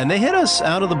 Yeah, and they hit us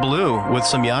out of the blue with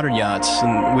some Yachter yachts,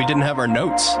 and we didn't have our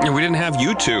notes. Yeah, we didn't have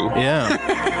you two. Yeah.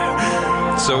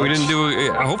 So we didn't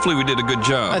do. Hopefully, we did a good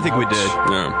job. I think we did.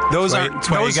 Yeah. Those That's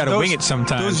why you got to wing it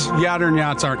sometimes. Those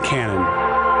yachts aren't canon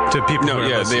to people.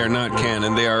 No, they are not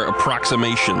canon. They are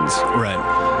approximations. Right.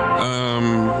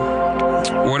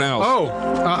 What else? Oh,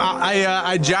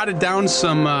 I jotted down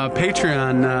some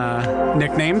Patreon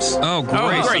nicknames. Oh,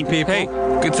 great. Some people. Hey,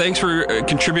 good. Thanks for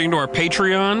contributing to our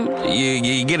Patreon.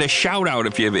 You get a shout out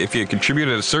if you contribute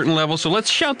at a certain level. So let's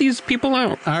shout these people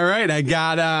out. All right, I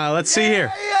got. Let's see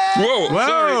here. Whoa!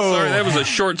 Sorry, that was a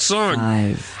short song.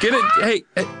 Get it? Hey!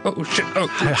 Oh shit! Oh,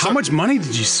 how much money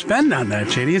did you spend on that,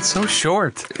 JD? It's so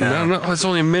short. No, it's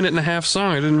only a 1.5-minute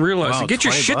song. I didn't realize. Wow, Get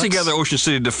your shit $20? together, Ocean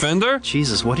City Defender.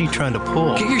 Jesus, what are you trying to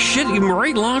pull? Get your shit. You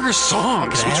write longer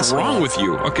songs. What's wrong with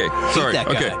you? Okay, sorry. that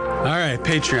guy. Okay. All right,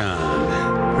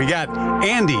 Patreon. We got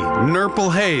Andy Nurple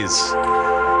Hayes.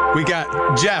 We got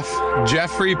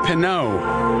Jeffrey Pinot.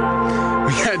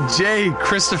 We got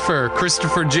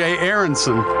Christopher J.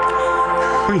 Aronson.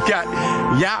 We got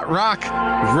Yacht Rock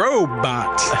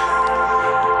Robot.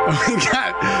 We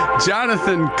got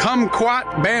Jonathan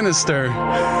Kumquat Bannister.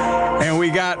 And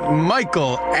we got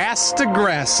Michael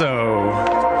Astagrasso.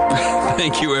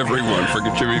 Thank you, everyone, for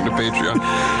contributing to Patreon.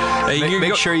 Hey,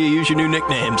 Make sure you use your new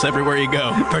nicknames everywhere you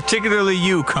go. Particularly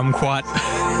you, Kumquat.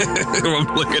 I'm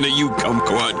looking at you,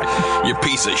 Kumquat. You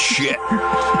piece of shit.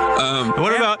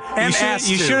 What about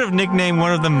you should have nicknamed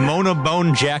one of them Mona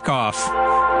Bone Jackoff.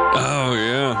 Oh,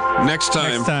 yeah. Next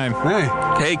time. Hey.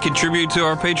 Hey, contribute to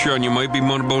our Patreon. You might be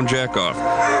Mona Bone Jackoff.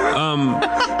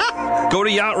 Go to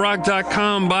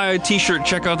yachtrock.com, buy a t-shirt,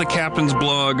 check out the Captain's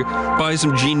blog, buy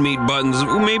some Gene Meat buttons.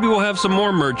 Maybe we'll have some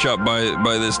more merch up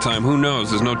by this time. Who knows?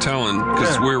 There's no telling,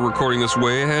 because we're recording this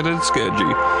way ahead of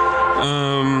schedule.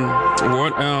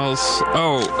 What else?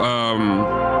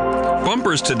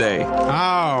 Bumpers today.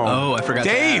 Oh, I forgot.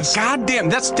 Dave, goddamn,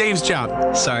 that's Dave's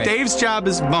job. Sorry. Dave's job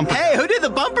is bumper. Hey, who did the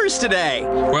bumpers today?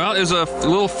 Well, there's a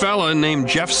little fella named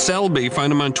Jeff Selby.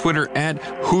 Find him on Twitter at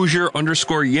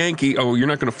Hoosier_Yankee. Oh, you're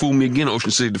not going to fool me again,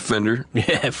 Ocean City Defender.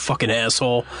 Yeah, fucking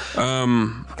asshole.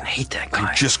 I hate that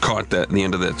guy. I just caught that at the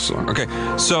end of that song. Okay,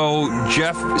 so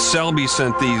Jeff Selby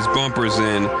sent these bumpers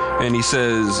in, and he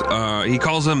says, he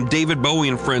calls them David Bowie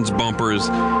and Friends bumpers.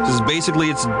 He says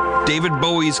basically it's David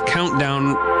Bowie's countdown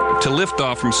to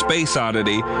liftoff from Space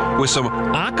Oddity with some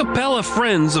a cappella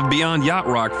friends of Beyond Yacht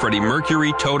Rock: Freddie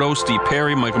Mercury, Toto, Steve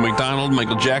Perry, Michael McDonald,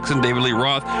 Michael Jackson, David Lee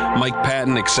Roth, Mike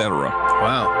Patton, etc.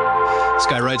 Wow. This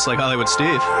guy writes like Hollywood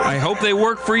Steve. I hope they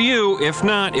work for you. If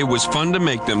not, it was fun to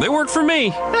make them. They work for me.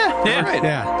 Yeah. Right.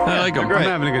 Yeah. I like them. I'm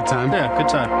having a good time. Yeah, good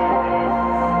time.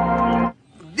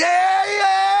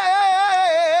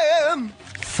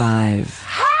 5.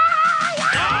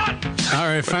 All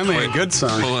right, finally a good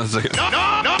song. Hold on a second.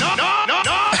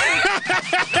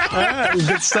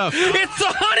 Good stuff. It's the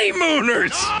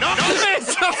Honeymooners.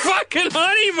 It's the fucking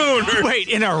Honeymooners. Wait,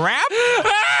 in a rap?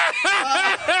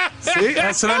 See,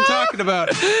 that's what I'm talking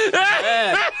about.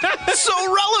 So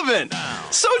relevant.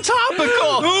 So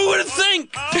topical. Who would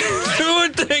think? Who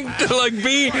would think to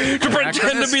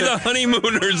pretend to be the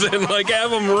Honeymooners and like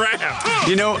have them rap?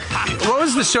 You know, what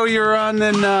was the show you were on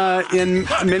in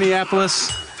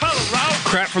Minneapolis?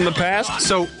 Crap from the past.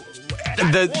 So,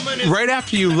 right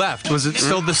after you left, was it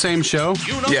still the same show?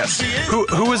 Yes. Who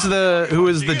was the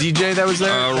DJ that was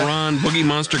there? Ron Boogie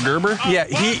Monster Gerber. Yeah,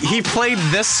 he played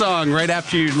this song right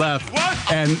after you left,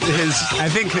 and I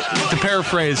think to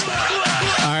paraphrase,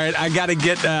 all right, I gotta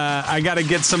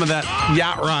get some of that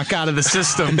yacht rock out of the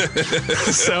system.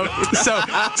 so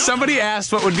somebody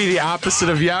asked what would be the opposite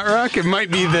of yacht rock. It might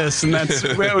be this, and that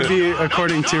would be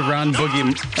according to Ron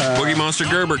Boogie. Boogie Monster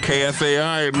Gerber,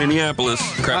 KFAI, Minneapolis.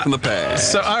 Crap from the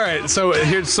past. So all right, so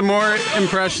here's some more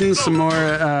impressions, some more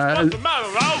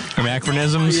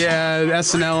acronyms. Yeah,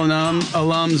 SNL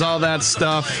alums, all that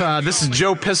stuff. This is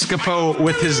Joe Piscopo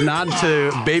with his nod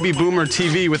to Baby Boomer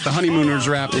TV with the Honeymooners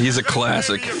rap. He's a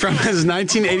classic. From his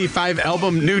 1985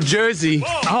 album New Jersey.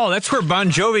 Oh, that's where Bon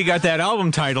Jovi got that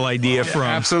album title idea from.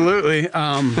 Absolutely.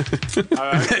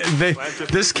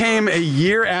 This came a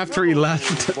year after he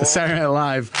left Saturday Night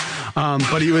Live,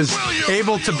 but he was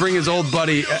able to bring his old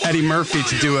buddy Eddie Murphy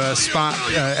to do a spot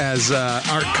as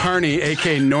Art Carney,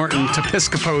 a.k.a. Norton, to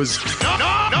Piscopo's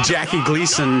Jackie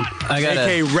Gleason,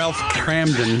 a.k.a. Ralph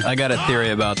Cramden. I got a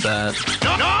theory about that.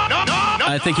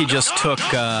 I think he just took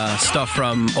stuff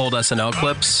from old SNL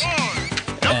clips,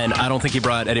 and I don't think he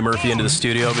brought Eddie Murphy into the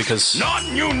studio because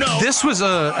this was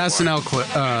a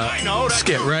SNL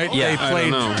skit, right? Yeah, they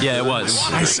played. Yeah, it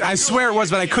was. I swear it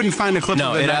was, but I couldn't find a clip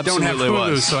of it. It absolutely I don't have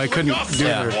Hulu, was. So I couldn't do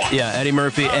it. Yeah, Eddie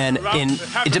Murphy, and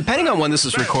depending on when this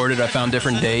was recorded, I found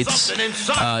different dates.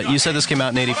 You said this came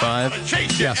out in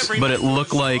 '85. Yes, but it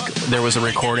looked like there was a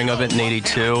recording of it in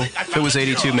 '82. If it was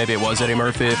 '82, maybe it was Eddie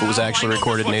Murphy. If it was actually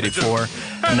recorded in '84,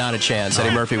 not a chance.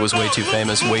 Eddie Murphy was way too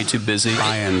famous, way too busy.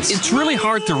 It's really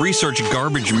hard to research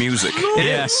garbage music. It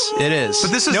is.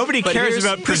 But this is nobody cares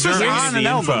about preserving the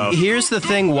info. Here's the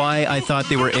thing: why I thought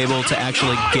they were able to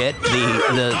actually get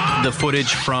the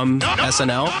footage from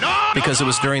SNL, because it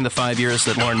was during the 5 years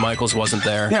that Lorne Michaels wasn't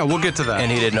there. Yeah, we'll get to that.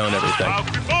 And he didn't own everything.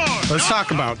 Let's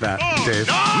talk about that, Dave.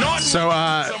 So,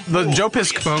 Joe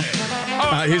Piscopo,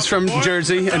 he's from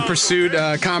Jersey and pursued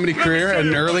a comedy career at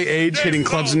an early age, hitting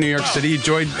clubs in New York City. He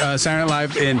joined Saturday Night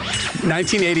Live in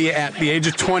 1980 at the age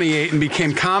of 28 and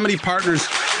became comedy partners.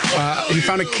 He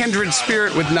found a kindred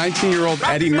spirit with 19-year-old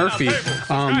Eddie Murphy.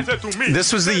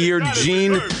 This was the year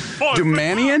Gene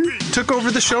Dumanian took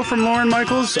over the show from Lorne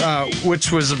Michaels,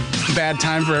 which was a bad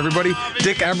time for everybody.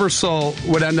 Dick Ebersol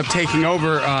would end up taking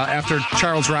over after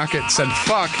Charles Rocket said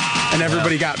fuck, and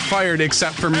everybody got fired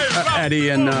except for Eddie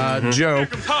and Joe,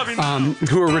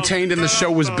 who were retained, and the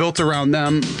show was built around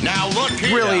them.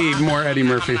 Really more Eddie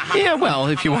Murphy. Yeah, well,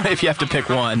 if you have to pick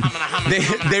one.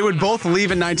 They would both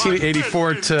leave in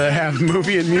 1984 to have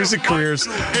movie and music careers.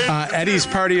 Eddie's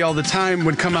Party All the Time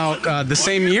would come out the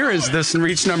same year as this and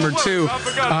reach number 2.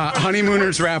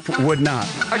 Honeymooners Rap would not.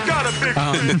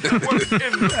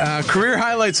 Career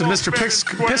highlights of Mr.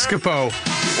 Piscopo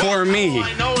for me.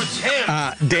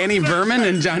 Danny Verman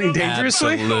and Johnny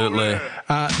Dangerously. Absolutely.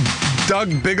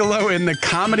 Doug Bigelow in the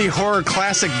comedy horror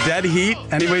classic Dead Heat.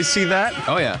 Anybody see that?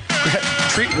 Oh, yeah.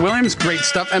 Treat Williams, great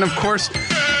stuff. And of course,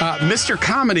 Mr.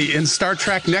 Comedy in Star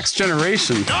Trek Next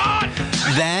Generation.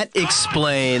 That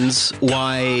explains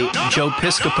why Joe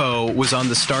Piscopo was on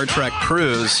the Star Trek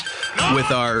cruise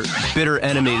with our bitter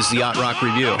enemies, the Yacht Rock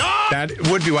Review. That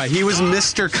would be why. He was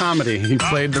Mr. Comedy. He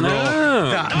played the role.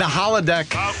 The holodeck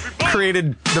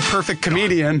created the perfect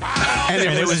comedian, and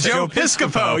it was Joe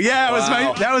Piscopo. Yeah, it was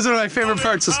that was one of my favorite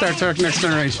parts of Star Trek Next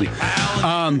Generation.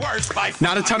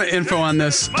 Not a ton of info on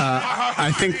this.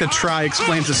 I think the try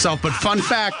explains itself, but fun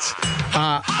fact,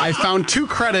 I found 2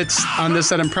 credits on this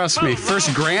that impressed me.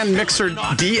 First, Grand Mixer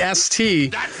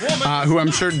DST, who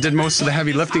I'm sure did most of the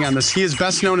heavy lifting on this. He is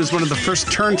best known as one of the first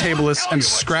turntablists and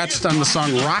scratched on the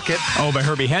song Rocket. Oh, by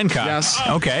Herbie Hancock. Yes.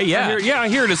 Okay, yeah. I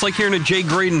hear it. It's like hearing a Jay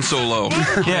Graydon solo.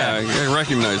 Yeah, I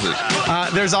recognize it.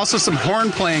 There's also some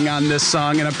horn playing on this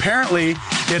song, and apparently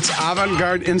it's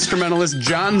avant-garde instrumentalist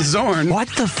John Zorn. What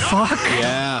the fuck?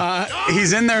 Yeah.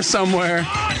 He's in there somewhere.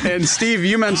 And Steve,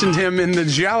 you mentioned him in the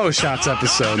Giallo Shots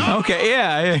episode. Okay,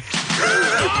 yeah.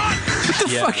 What the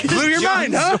fuck? Blew your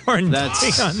mind, huh? Zorn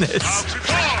That's on this.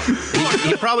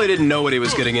 He probably didn't know what he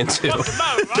was getting into.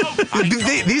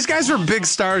 These guys were big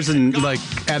stars in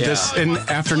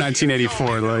after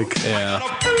 1984,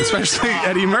 especially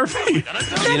Eddie Murphy.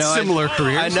 Similar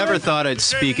careers. I never thought I'd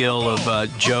speak ill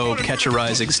of Joe Catch a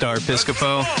Rising Star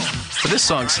Piscopo, but this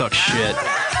song sucks shit.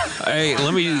 Hey,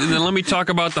 let me talk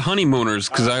about the Honeymooners,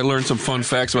 because I learned some fun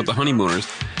facts about the Honeymooners.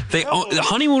 The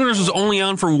Honeymooners was only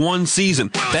on for 1 season.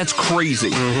 That's crazy.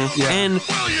 Mm-hmm. Yeah. And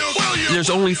there's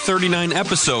only 39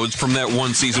 episodes from that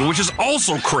 1 season, which is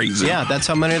also crazy. Yeah, that's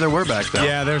how many there were back then.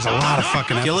 Yeah, there's a lot of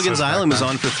fucking episodes. Gilligan's Island was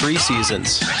on for 3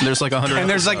 seasons. There's like 100 and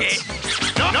there's episodes.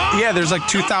 there's like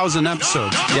 2,000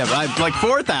 episodes. Yeah, but like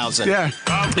 4,000. Yeah.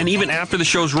 And even after the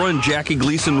show's run, Jackie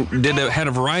Gleason had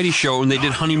a variety show, and they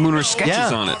did Honeymooner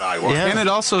sketches on it. Yeah. And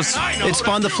it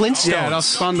spawned the Flintstones. Yeah, it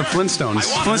also spawned the Flintstones.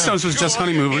 Flintstones was just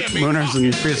Honeymooners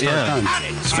and prehistoric times.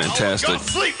 It's fantastic.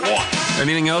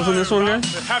 Anything else in this one, guys?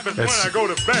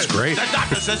 It's great. The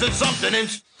doctor says it's something.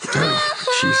 Jesus.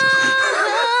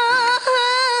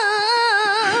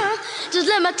 Just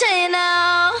let me tell you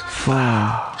now.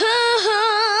 Wow.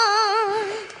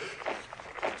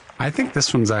 I think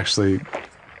this one's actually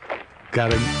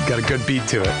got a good beat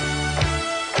to it.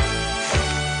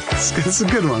 It's a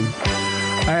good one.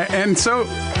 And so,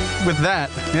 with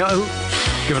that,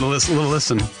 give it a little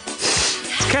listen.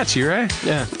 It's catchy, right?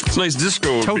 Yeah. It's nice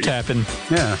disco. Toe tapping.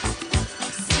 Yeah.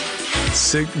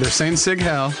 They're saying Sig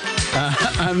Hell.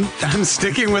 I'm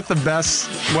sticking with the best,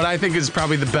 what I think is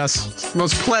probably the best,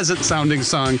 most pleasant sounding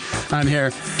song on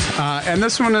here. And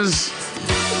this one is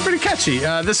pretty catchy.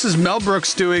 This is Mel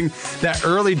Brooks doing that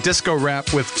early disco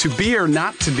rap with To Be or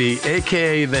Not to Be,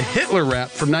 a.k.a. the Hitler rap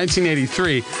from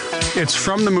 1983. It's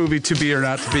from the movie To Be or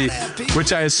Not to Be,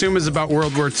 which I assume is about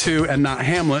World War II and not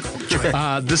Hamlet.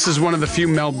 This is one of the few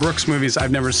Mel Brooks movies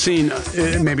I've never seen.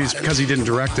 Maybe it's because he didn't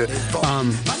direct it.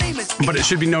 But it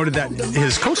should be noted that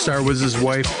his co-star was his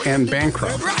wife, Anne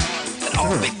Bancroft.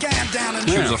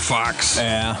 She was a fox.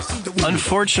 Yeah.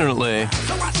 Unfortunately,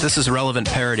 this is relevant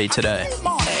parody today.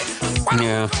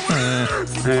 Yeah.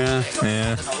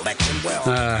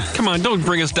 Come on, don't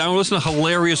bring us down. Listen to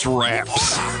hilarious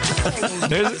raps.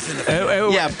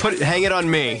 Hang it on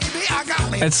me.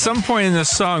 At some point in the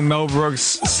song, Mel Brooks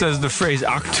says the phrase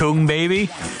 "Achtung, baby,"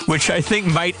 which I think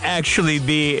might actually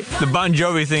be the Bon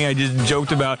Jovi thing I just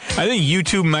joked about. I think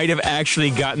U2 might have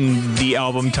actually gotten the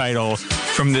album title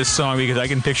from this song because I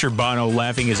can picture Bono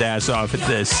laughing his ass off at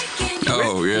this.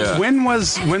 Oh yeah. When did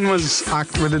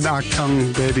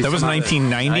Achtung Baby? That was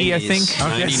 1990, I think.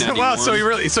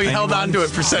 Okay. So he held on to it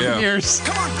for 7 years.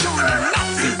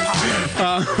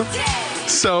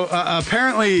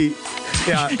 Apparently,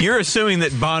 yeah. You're assuming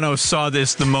that Bono saw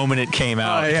this the moment it came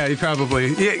out. Yeah, he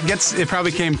probably. It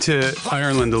probably came to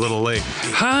Ireland a little late.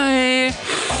 Hi,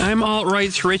 I'm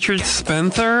alt-right's Richard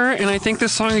Spencer, and I think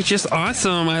this song is just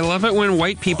awesome. I love it when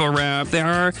white people rap. They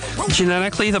are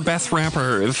genetically the best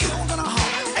rappers.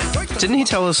 Didn't he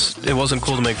tell us it wasn't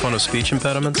cool to make fun of speech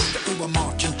impediments?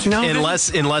 No, unless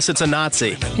it's a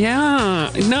Nazi.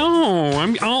 Yeah, no,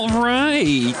 I'm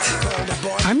alt-right.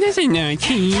 I'm not a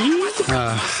Nazi.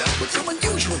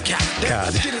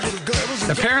 God.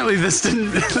 Apparently this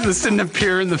didn't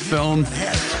appear in the film,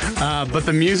 but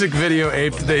the music video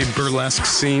aped the burlesque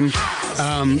scene.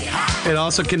 It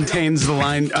also contains the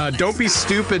line, "Don't be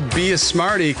stupid, be a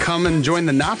smarty, come and join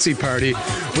the Nazi party,"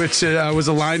 which was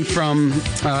a line from,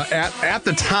 at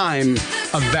the time,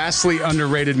 a vastly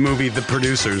underrated movie, The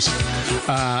Producers.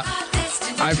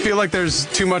 I feel like there's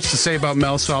too much to say about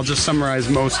Mel, so I'll just summarize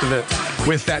most of it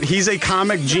with that. He's a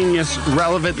comic genius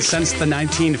relevant since the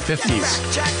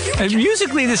 1950s. And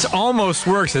musically, this almost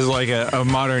works as like a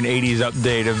modern 80s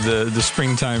update of the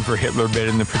Springtime for Hitler bit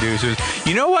and the producers.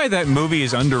 You know why that movie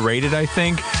is underrated, I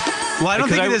think? Well, I don't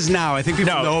think it is now. I think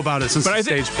people know about it since the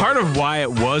stage. Part of why it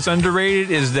was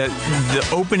underrated is that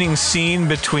the opening scene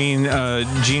between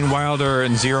Gene Wilder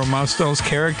and Zero Mostel's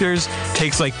characters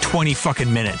takes like 20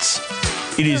 fucking minutes.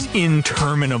 It is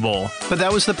interminable. But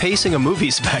that was the pacing of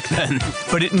movies back then.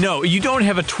 But no, you don't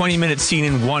have a 20-minute scene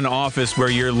in one office where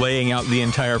you're laying out the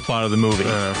entire plot of the movie.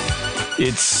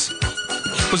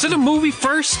 Was it a movie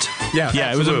first? Yeah,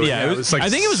 it was. It was like I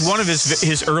think it was one of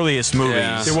his earliest movies.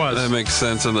 Yeah, it was. That makes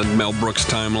sense in the Mel Brooks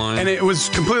timeline. And it was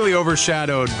completely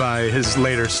overshadowed by his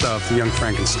later stuff, Young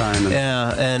Frankenstein.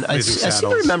 And I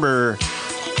seem to remember.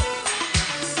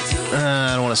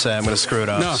 I don't want to say. I'm going to screw it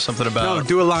up. No, something about. No,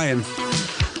 do a lion.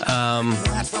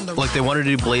 Like they wanted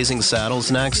to do Blazing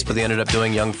Saddles next, but they ended up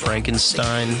doing Young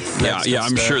Frankenstein. Yeah,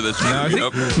 I'm sure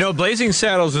that's no. Blazing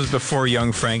Saddles was before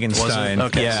Young Frankenstein.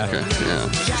 Was it? Okay.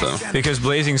 Yeah. So because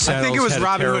Blazing Saddles I think it was had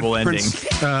Robin a terrible Hood,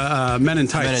 ending. Men in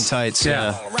Tights. Men in Tights.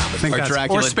 Yeah. I think or that's,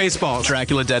 Dracula. or Spaceballs.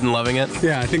 Dracula Dead and Loving It.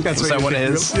 Yeah, I think that's what that one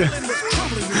is.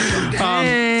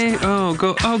 Hey,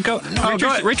 go.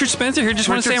 Richard Spencer here. Just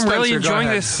want to say I'm really enjoying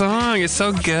this song. It's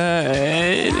so good.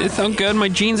 It's so good. My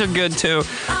jeans are good too.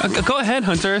 Go ahead,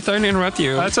 Hunter. Sorry to interrupt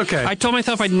you. That's okay. I told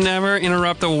myself I'd never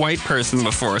interrupt a white person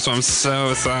before, so I'm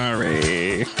so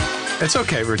sorry. It's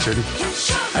okay, Richard.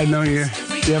 I know you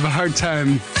have a hard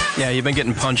time. Yeah, you've been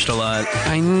getting punched a lot.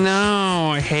 I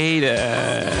know. I hate it.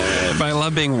 But I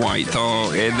love being white,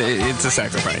 though. It's a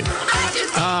sacrifice.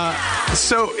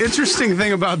 So interesting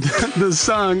thing about the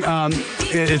song,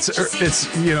 it's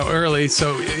early,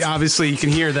 so obviously you can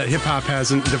hear that hip hop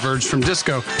hasn't diverged from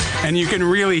disco, and you can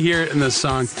really hear it in this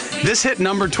song. This hit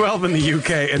number 12 in the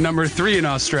UK and number 3 in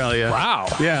Australia. Wow.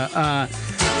 Yeah.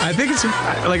 I think it's,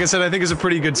 like I said, I think it's a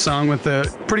pretty good song with a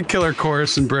pretty killer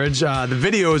chorus and bridge. The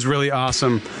video is really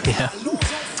awesome. Yeah.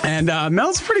 And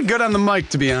Mel's pretty good on the mic,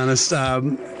 to be honest.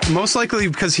 Most likely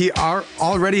because he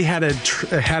already had a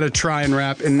try and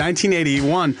rap in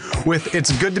 1981 with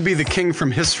 "It's Good to Be the King"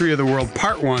 from History of the World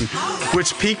Part 1,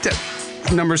 which peaked at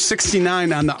number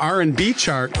 69 on the R&B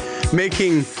chart,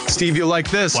 making Steve You Like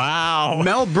This. Wow.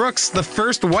 Mel Brooks the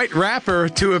first white rapper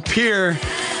to appear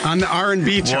on the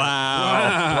R&B chart.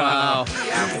 Wow.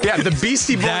 Yeah, the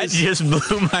Beastie Boys. That just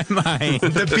blew my mind.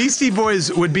 The Beastie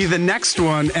Boys would be the next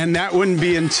one, and that wouldn't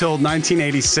be until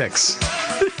 1986.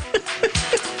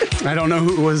 I don't know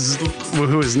who was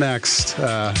next.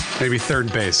 Maybe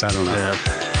third base. I don't know.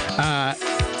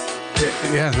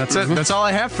 Yeah, that's it. That's all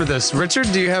I have for this.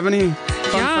 Richard, do you have any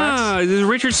fun facts?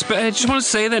 Richard, I just want to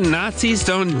say that Nazis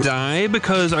don't die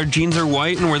because our genes are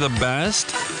white and we're the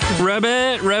best.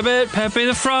 Ribbit, Pepe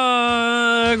the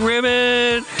Frog,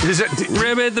 Ribbit. Does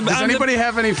Ribbit. anybody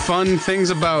have any fun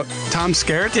things about Tom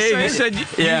Skerritt? Dave, you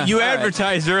said you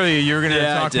advertised earlier you were going to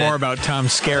talk more about Tom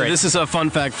Skerritt. This is a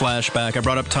fun fact flashback. I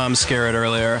brought up Tom Skerritt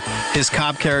earlier. His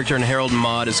cop character in Harold and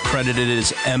Maude is credited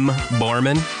as M.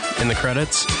 Borman in the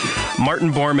credits.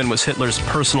 Martin Bormann was Hitler's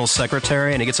personal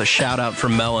secretary, and he gets a shout out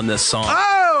fromEl in this song.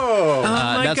 Oh!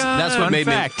 my God. That's what made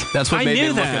me. That's what made me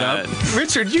look it up.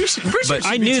 Richard,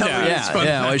 I knew that.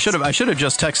 Yeah. Well, I should have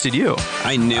just texted you.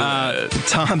 I knew.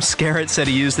 Tom Skerritt said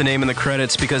he used the name in the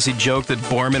credits because he joked that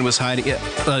Bormann was hiding.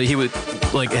 He would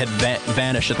had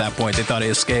vanished at that point. They thought he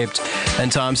escaped,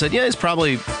 and Tom said, "Yeah, he's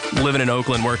probably living in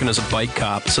Oakland working as a bike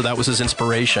cop." So that was his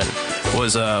inspiration.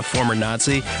 Was a former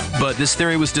Nazi, but this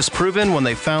theory was disproven when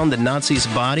they found the Nazi's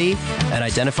body and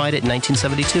identified it in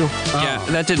 1972. Yeah,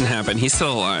 that didn't happen. He's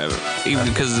still alive.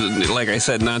 Because, like I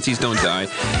said, Nazis don't die.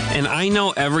 And I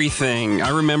know everything. I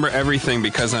remember everything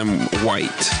because I'm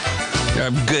white. I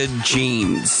have good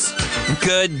genes.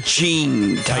 Good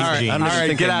genes. Tight genes. I don't even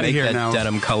think get they out of make here that now.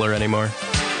 denim color anymore.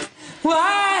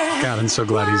 Why? God, I'm so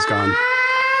glad he's gone.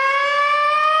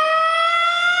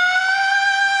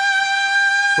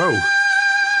 Whoa.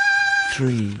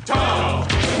 3.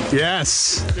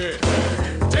 Yes.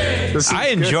 I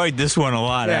enjoyed this one a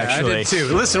lot, actually. I did too.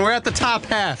 Listen, we're at the top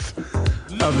half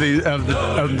of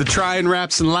the try and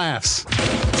raps and laughs,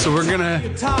 so we're gonna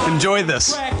enjoy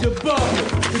this. The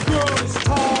girl is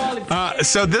tall.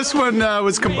 So this one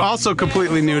was also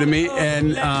completely new to me,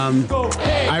 and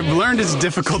I've learned it's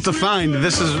difficult to find.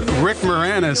 This is Rick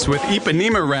Moranis with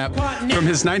Ipanema Rap from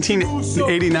his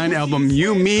 1989 album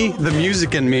You, Me, the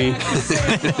Music and Me,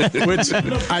 which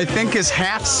I think is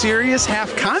half serious,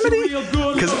 half comedy,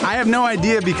 because I have no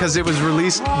idea because it was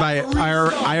released by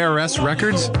IRS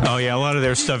Records. Oh yeah, a lot of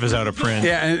their stuff is out of print.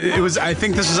 Yeah, and it was. I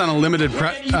think this is on a limited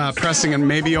pressing and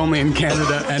maybe only in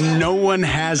Canada, and no one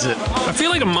has it. I feel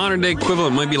like a modern day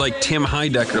equivalent might be like Tim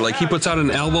Heidecker. Like he puts out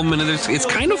an album and it's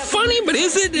kind of funny, but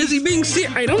is it? Is he being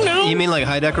serious? I don't know. You mean like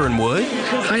Heidecker and Wood?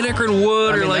 Heidecker and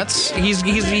Wood, or like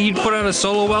he put out a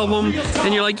solo album,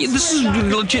 and you're like, this is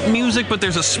legit music, but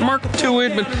there's a smark to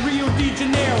it. But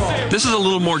this is a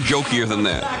little more jokier than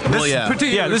that.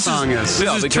 This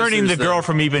is turning the girl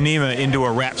from Ipanema into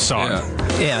a rap song.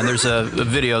 Yeah, and there's a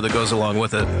video that goes along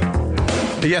with it.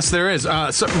 Yes, there is.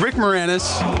 So Rick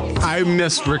Moranis, I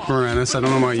missed Rick Moranis. I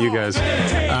don't know about you guys.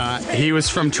 He was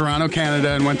from Toronto, Canada,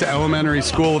 and went to elementary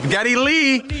school with Geddy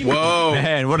Lee. Whoa.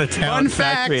 Man, what a talent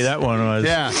factory that one was.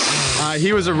 Yeah.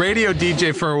 He was a radio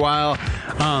DJ for a while.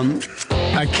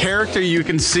 A character you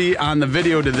can see on the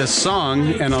video to this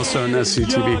song, and also in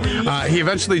SCTV. He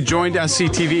eventually joined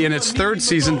SCTV in its third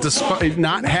season despite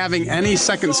not having any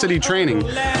Second City training.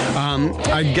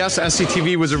 I guess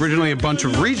SCTV was originally a bunch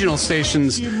of regional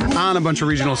stations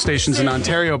in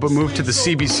Ontario, but moved to the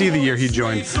CBC the year he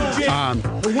joined.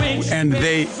 And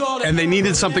they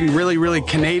needed something really, really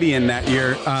Canadian that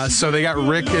year, so they got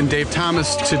Rick and Dave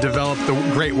Thomas to develop the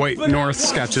Great White North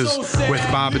sketches with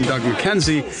Bob and Doug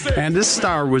McKenzie, and this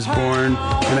star was born,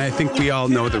 and I think we all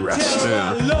know the rest.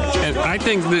 Yeah. And I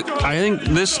think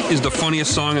this is the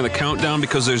funniest song in the countdown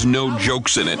because there's no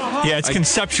jokes in it. Yeah, it's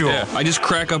conceptual. Yeah, I just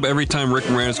crack up every time Rick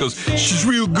Moranis goes, she's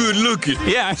real good looking.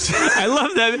 Yeah, I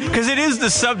love that because it is the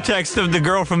subtext of The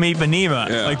Girl from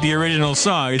Ipanema, like the original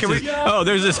song. It's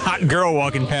there's this hot girl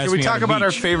walking past me. Can we talk about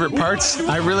our favorite parts?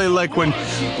 I really like when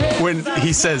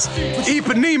he says,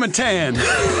 Ipanema tan.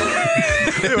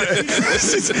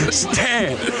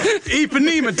 Tan.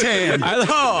 Ipanema tan.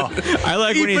 I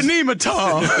like when he's Ipanema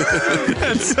tall.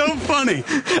 That's so funny.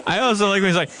 I also like when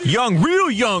he's like, young,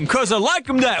 real young, because I like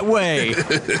him that way.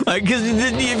 Like, because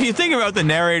if you think about the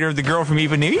narrator of The Girl from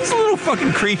Ipanema, he's a little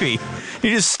fucking creepy.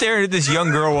 You're just staring at this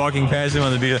young girl walking past him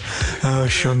on the beach. Oh,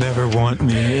 she'll never want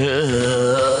me.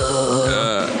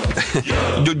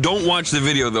 Don't watch the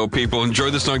video, though, people.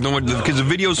 Enjoy the song. Don't watch because the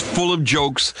video's full of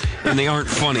jokes and they aren't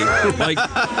funny. Like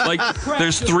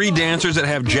there's 3 dancers that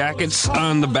have jackets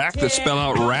on the back that spell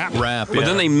out rap. But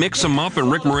then they mix them up,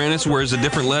 and Rick Moranis wears a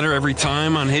different letter every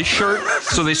time on his shirt,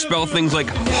 so they spell things like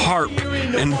harp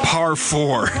and par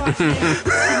 4.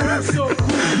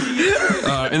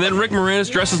 And then Rick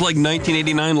Moranis dresses like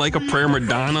 1989 Like a Prayer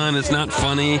Madonna, and it's not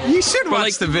funny. You should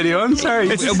watch the video. I'm sorry.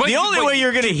 The only way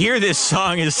you're going to hear this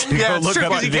song is to go look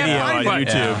up the video on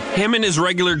YouTube. Yeah. Him in his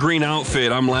regular green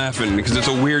outfit, I'm laughing because it's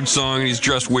a weird song and he's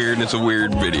dressed weird and it's a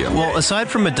weird video. Well, aside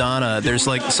from Madonna, there's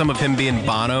like some of him being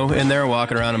Bono in there,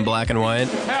 walking around in black and white.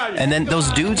 And then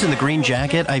those dudes in the green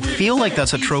jacket, I feel like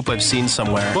that's a trope I've seen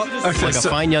somewhere. Well, like a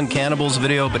Fine Young Cannibals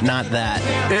video, but not that.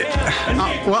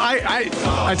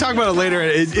 I talk about it later.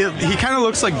 He kind of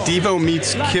looks like Devo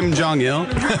meets Kim Jong-il.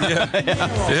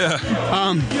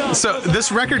 So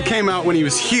this record came out when he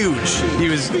was huge. He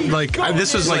was like,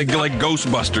 this was like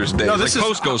Ghostbusters days. No, this is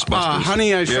post Ghostbusters.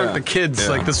 Honey, I Shrunk the Kids.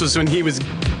 Like this was when he was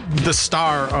the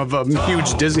star of a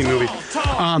huge Disney movie.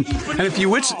 And if you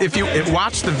watch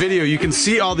the video, you can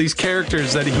see all these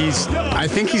characters that I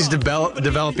think he's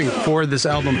developing for this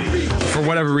album for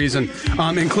whatever reason,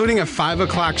 including a 5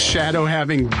 o'clock shadow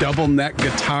having double neck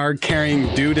guitar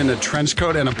carrying dude in a trench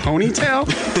coat and a ponytail.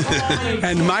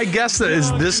 And my guess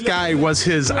is this guy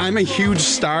was I'm a huge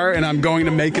star and I'm going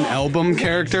to make an album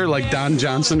character like Don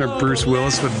Johnson or Bruce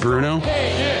Willis with Bruno.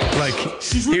 Like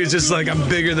he was just like, I'm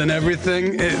bigger than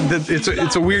everything.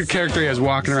 It's a weird character he has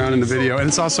walking around in the video, and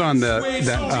it's also on the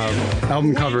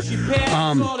album cover.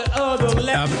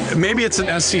 Maybe it's an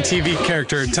SCTV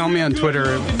character. Tell me on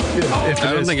Twitter if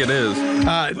I don't think it is.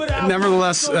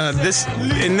 Nevertheless,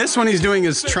 in this one he's doing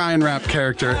his try and rap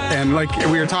character, and like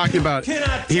we were talking about,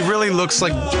 he really looks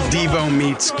like Devo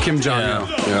meets Kim Jong-il.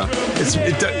 Yeah.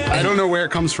 I don't know where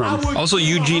it comes from. Also,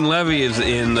 Eugene Levy is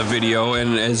in the video,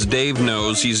 and as Dave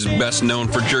knows, he's best known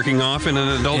for jerking off in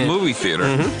an adult movie theater.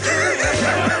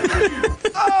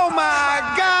 Oh my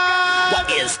God! What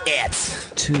is it?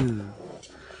 2.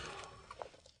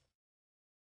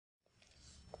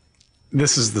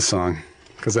 This is the song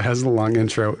because it has the long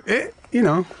intro.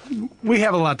 We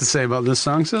have a lot to say about this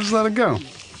song, so let's let it go.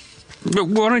 But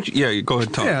why don't you? Yeah, go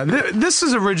ahead, Tom. Yeah, this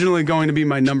is originally going to be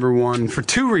my number one for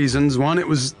two reasons. One, it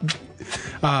was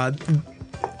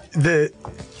the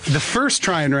first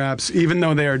Try and Raps, even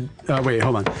though they are. Wait,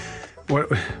 hold on.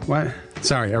 What?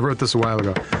 Sorry, I wrote this a while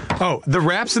ago. Oh, the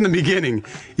raps in the beginning,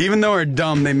 even though are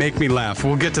dumb, they make me laugh.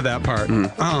 We'll get to that part.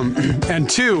 And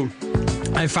two,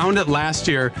 I found it last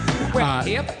year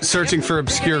searching for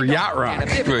obscure yacht rock.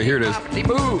 Right, here it is.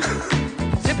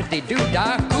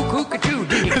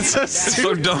 It's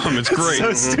so dumb. It's great.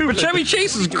 So stupid. But Chevy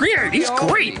Chase is great. He's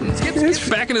great. He's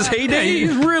back in his heyday.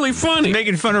 He's really funny.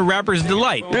 Making fun of Rapper's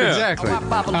Delight. Yeah. Exactly.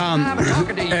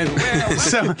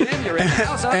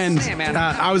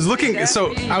 I was looking.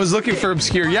 So I was looking for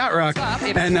obscure yacht rock,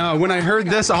 and when I heard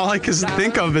this, all I could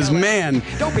think of is, man,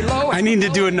 I need to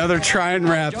do another Try and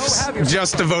Raps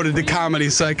just devoted to comedy,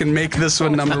 so I can make this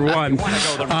one number one.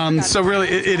 So really,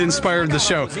 it inspired the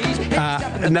show.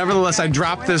 Nevertheless, I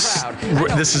dropped this.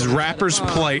 This is Rapper's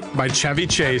Plight by Chevy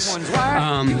Chase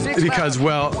because,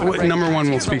 well, number one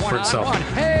will speak for itself.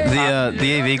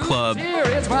 The AV Club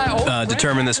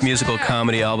determined this musical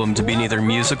comedy album to be neither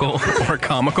musical or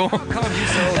comical,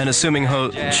 and assuming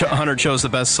Hunter chose the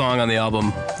best song on the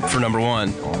album for number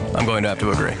one, I'm going to have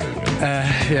to agree.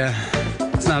 Yeah.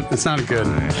 It's not good.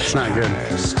 It's not good.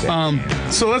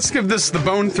 So let's give this the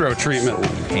bone throw treatment.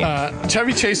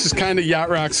 Chevy Chase is kind of yacht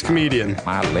rock's comedian.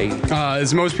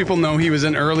 As most people know, he was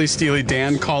in early Steely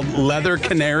Dan called Leather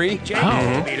Canary.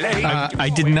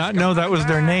 I did not know that was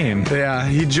their name. Yeah,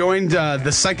 he joined the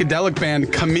psychedelic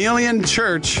band Chameleon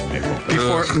Church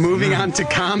before moving on to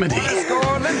comedy.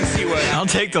 I'll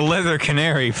take the Leather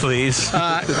Canary, please.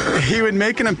 He would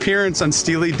make an appearance on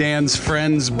Steely Dan's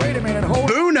friends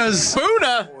Boona's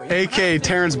a.k.a.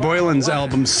 Terrence Boylan's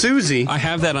album Susie. I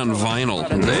have that on vinyl,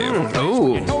 Dave.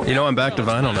 Oh, you know I'm back to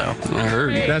vinyl now. I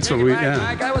heard. That's what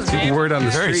word on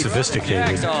the Very street.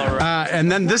 sophisticated. And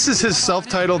then this is his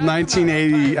self-titled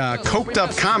 1980 coked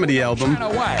up comedy album.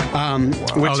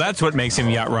 Which, that's what makes him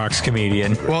yacht rock's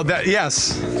comedian. well,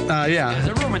 yes,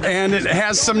 and it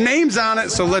has some names on it.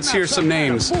 So let's hear some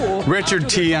names: Richard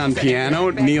T. on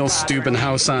piano, Neil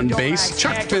Stuppenhaus on bass,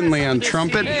 Chuck Finley on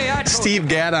trumpet, Steve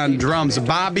Gadd on drums,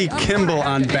 Bobby Kimball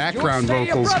on background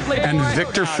vocals, and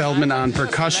Victor Feldman on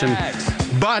percussion.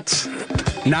 But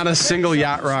not a single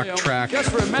yacht rock track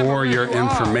for your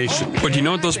information. But you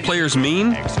know what those players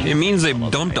mean? It means they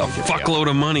dumped a fuckload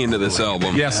of money into this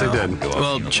album. Yes, they did.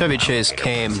 Well, Chevy Chase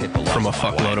came from a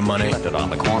fuckload of money.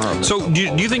 So do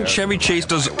you think Chevy Chase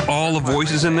does all the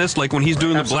voices in this? Like when he's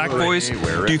doing the black voice,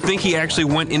 do you think he actually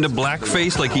went into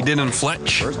blackface like he did in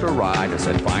Fletch? First to ride, I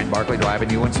said, fine, Barclay Drive,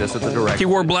 and you insisted the direction. He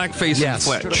wore blackface in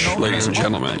Fletch, ladies and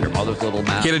gentlemen.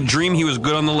 He had a dream he was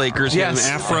good on the Lakers. He had an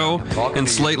afro and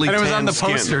slightly And it was tan on the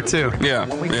skin. poster, too. Yeah.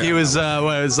 He was, it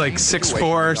was like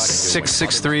 6'4",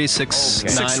 6'3",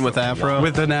 6'9" with afro.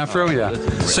 With an afro, yeah.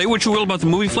 Say what you will about the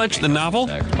movie Fletch, the novel,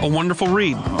 a wonderful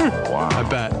read. I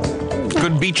bet.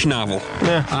 Good beach novel.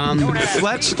 Yeah.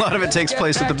 Fletch, a lot of it takes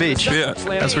place at the beach. Yeah.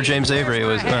 That's where James Avery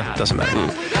was. Doesn't matter.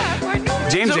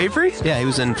 James Avery? Yeah, he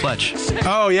was in Fletch.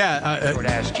 Oh, yeah.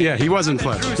 Yeah, he was in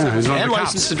Fletch. Yeah, he was one of And the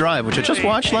License cops. to Drive, which I just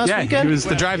watched last Yeah, weekend. he was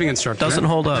the driving instructor. Doesn't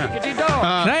hold up. Can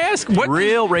I ask what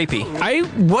Real rapey.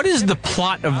 What is the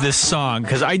plot of this song?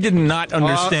 Because I did not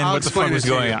understand I'll what the fuck explain was it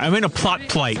to going you. on. I'm in a plot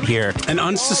plight here. An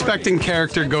unsuspecting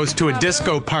character goes to a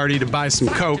disco party to buy some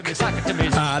coke.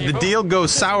 The deal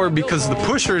goes sour because the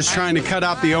pusher is trying to cut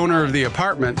out the owner of the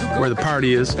apartment where the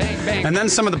party is. And then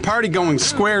some of the party-going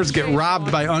squares get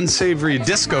robbed by unsavory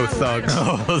disco thugs.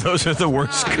 Oh, those are the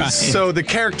worst kinds. So the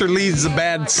character leaves the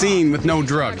bad scene with no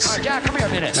drugs.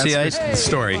 That's See, the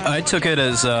story. I took it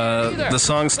as the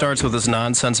song starts with this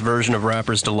nonsense version of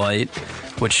Rapper's Delight,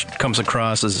 which comes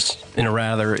across as in a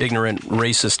rather ignorant,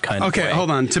 racist kind of way. Okay,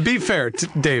 hold on. To be fair,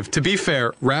 Dave, to be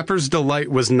fair, Rapper's Delight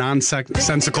was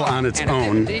nonsensical on its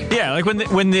own. Yeah, like when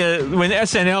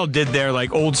SNL did their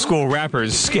like old school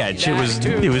rappers sketch, it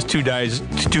was two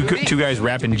guys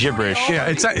rapping gibberish. Yeah,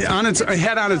 it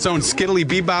had on its own Skiddly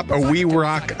Bebop, a Wee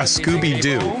Rock, a Scooby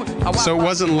Doo. So it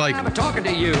wasn't like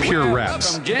pure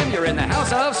raps.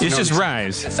 It's just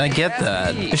rhymes. I get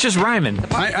that. It's just rhyming.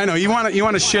 I know you want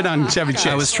to shit on Chevy Chase.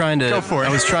 I was trying to. Go for it. I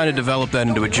was trying to develop that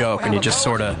into a joke, and you just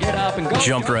sort of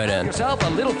jumped right in.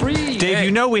 Dave,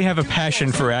 you know we have a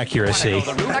passion for accuracy.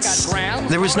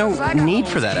 There was no need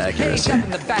for that accuracy.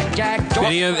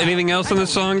 Anything else in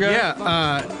this song, guys?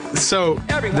 Yeah. So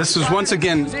this was once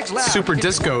again super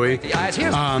disco-y.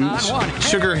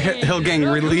 Sugar Hill Gang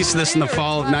released this in the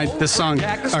fall of this song,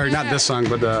 or not this song,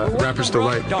 but Rapper's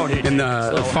Delight, in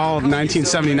the fall of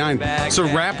 1979. So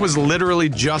rap was literally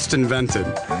just invented.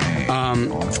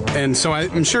 And so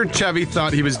I'm sure Chevy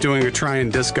thought he was doing a try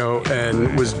and disco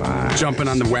and was jumping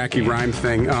on the wacky rhyme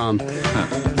thing.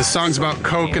 The song's about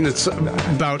coke and it's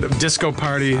about a disco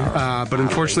party, but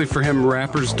unfortunately for him,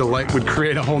 Rapper's Delight would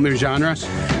create a whole new genre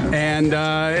and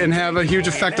have a huge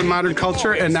effect on modern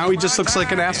culture. And now he just looks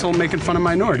like an asshole making fun of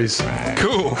minorities.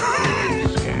 Cool.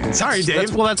 Sorry,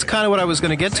 Dave. That's kind of what I was going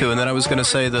to get to, and then I was going to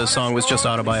say the song was just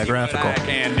autobiographical.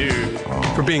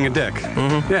 For being a dick.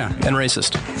 Mm-hmm. Yeah. And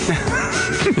racist.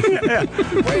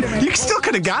 Yeah. You still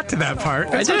could have got to that part.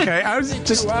 It's okay. I was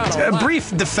just a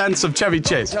brief defense of Chevy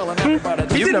Chase. He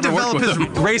didn't develop his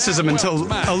racism until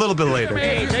a little bit later.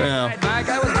 Yeah.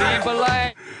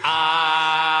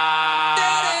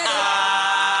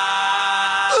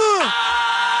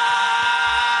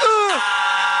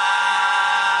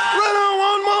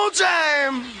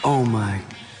 Oh my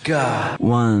God.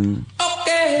 One.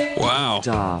 Wow.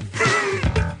 Stop.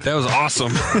 That was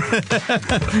awesome.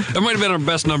 That might have been our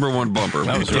best #1 bumper.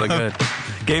 That was really good.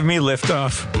 Gave me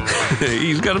liftoff.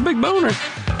 He's got a big boner.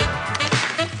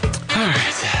 All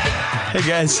right. Hey,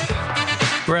 guys.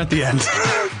 We're at the end.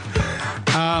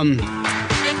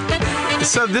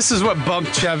 So this is what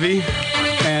bumped Chevy.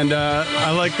 And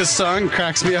I like this song.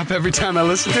 Cracks me up every time I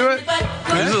listen to it.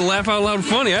 This is a laugh out loud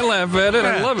funny. I laugh at it.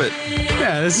 I love it.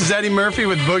 Yeah, this is Eddie Murphy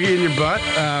with Boogie in Your Butt,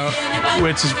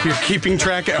 which, if you're keeping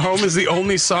track at home, is the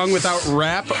only song without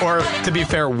rap, or, to be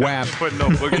fair, WAP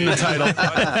in the title.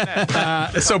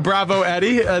 So bravo,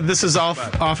 Eddie. This is off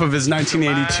of his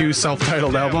 1982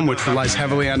 self-titled album, which relies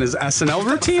heavily on his SNL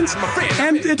routines.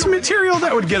 And it's material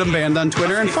that would get him banned on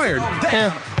Twitter and fired.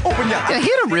 Yeah. Yeah, he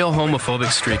had a real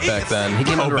homophobic streak back then. He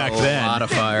came under a lot of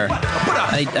fire.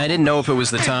 I didn't know if it was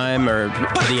the time or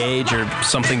the age or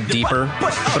something deeper,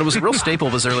 but it was a real staple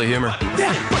of his early humor.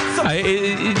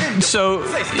 So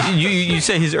you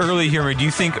say his early humor. Do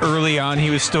you think early on he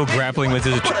was still grappling with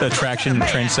his attraction to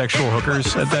transsexual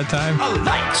hookers at that time?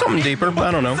 Something deeper.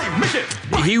 I don't know.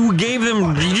 He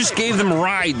just gave them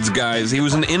rides, guys. He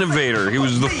was an innovator. He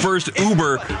was the first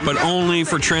Uber, but only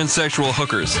for transsexual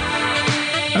hookers.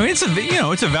 I mean,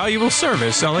 it's a valuable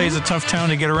service. LA is a tough town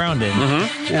to get around in.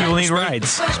 Mm-hmm. People need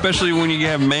rides, especially when you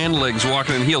have man legs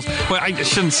walking in heels. But I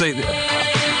shouldn't say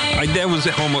that. That was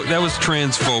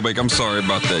transphobic. I'm sorry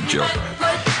about that joke.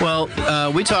 Well,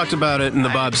 we talked about it in the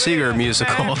Bob Seger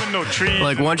musical.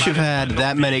 Like, once you've had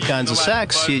that many kinds of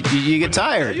sex, you get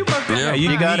tired. Yeah,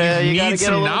 you gotta get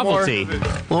a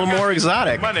little more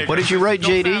exotic. What did you write,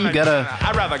 JD? You gotta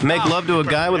make love to a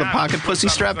guy with a pocket pussy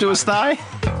strapped to his thigh?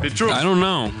 I don't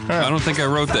know. I don't think I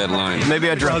wrote that line. Maybe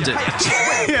I dropped it.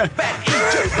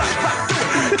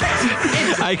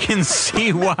 I can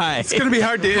see why. It's gonna be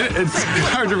hard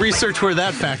to research where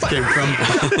that fact came from.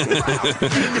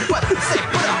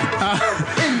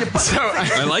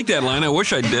 I like that line. I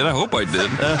wish I did. I hope I did.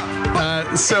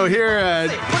 So here,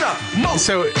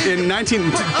 so in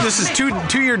this is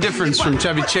two-year difference from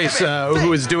Chevy Chase, who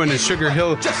was doing a Sugar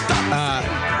Hill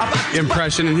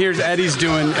impression, and here's Eddie's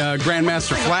doing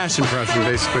Grandmaster Flash impression,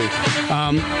 basically.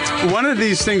 One of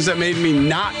these things that made me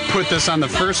not put this on the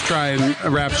first try in a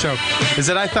rap show is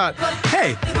that I thought,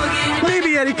 hey,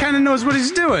 maybe Eddie kind of knows what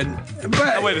he's doing.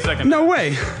 But wait a second. No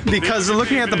way, because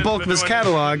looking at the bulk of his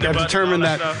catalog, I've determined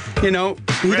that,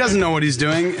 he doesn't know what he's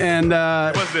doing, and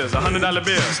what's this? $100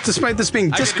 bill. Despite this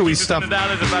being disco-y stuff,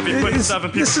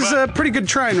 this is a pretty good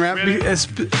try in rap,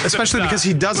 especially because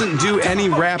he doesn't do any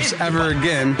raps ever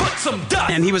again,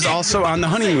 and he was also on the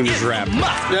Honeymooners rap.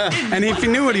 Yeah. And if he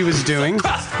knew what he was doing,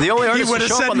 the only artist to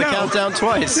show up on the countdown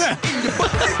twice. Yeah.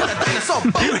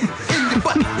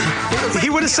 He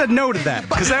would have said no to that,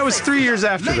 because that was 3 years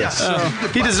after this. So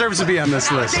he deserves to be on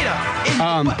this list.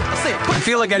 I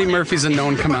feel like Eddie Murphy's a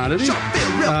known commodity.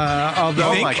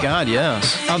 Although, oh my God,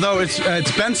 yes. Although it's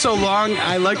been so long,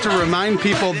 I like to remind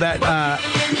people that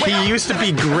he used to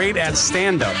be great at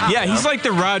stand-up. Yeah, he's like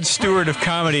the Rod Stewart of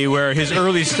comedy, where his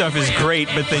early stuff is great,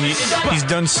 but then he's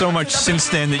done so much since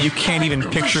then that you can't even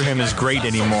picture him as great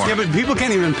anymore. Yeah, but people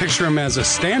can't even picture him as a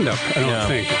stand-up, I don't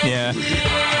think. Yeah.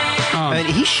 I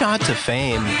mean, he shot to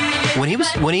fame when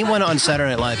he went on Saturday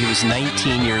Night Live. He was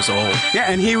 19 years old.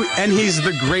 Yeah, and he's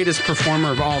the greatest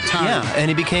performer of all time. Yeah, and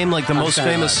he became like the most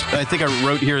famous. I think I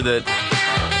wrote here that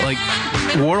like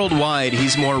worldwide,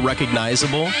 he's more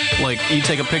recognizable. Like you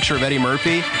take a picture of Eddie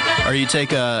Murphy, or you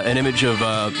take an image of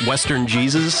Western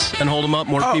Jesus and hold him up.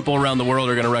 More people around the world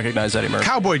are going to recognize Eddie Murphy.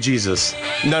 Cowboy Jesus.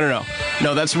 No.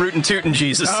 That's Rootin' Tootin'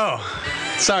 Jesus. Oh.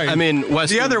 Sorry. I mean,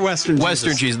 Western, the other Western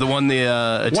Jesus, the one the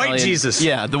Italian, White Jesus.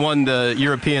 Yeah, the one the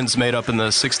Europeans made up in the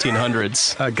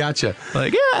 1600s. Gotcha.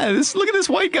 Like, look at this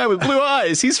white guy with blue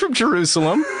eyes. He's from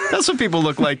Jerusalem. That's what people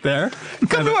look like there.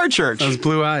 Come to our church. Those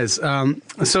blue eyes.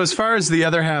 So as far as the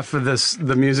other half of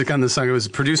the music on the song, it was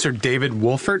producer David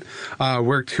Wolfert,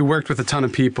 who worked with a ton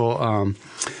of people.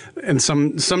 And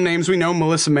some names we know: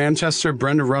 Melissa Manchester,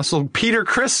 Brenda Russell, Peter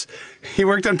Criss. He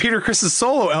worked on Peter Criss's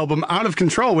solo album "Out of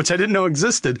Control," which I didn't know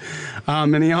existed.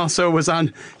 And he also was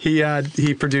on.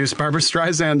 He produced Barbra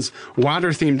Streisand's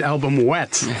water-themed album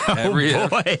 "Wet."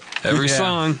 Every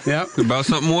song. Yep. About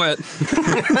something wet.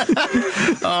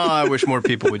 I wish more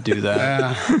people would do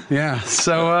that. Yeah.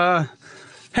 So,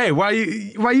 hey, while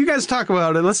you guys talk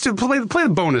about it, let's play the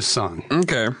bonus song.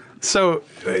 Okay. So,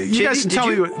 you guys can tell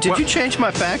me what... Did you change my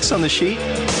facts on the sheet?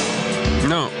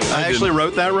 No. I actually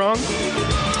wrote that wrong?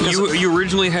 You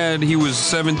originally had he was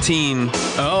 17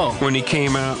 when he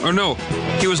came out. Or no,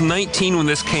 he was 19 when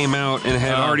this came out and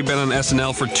had already been on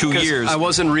SNL for 2 years. I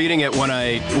wasn't reading it when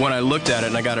I looked at it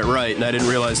and I got it right, and I didn't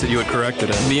realize that you had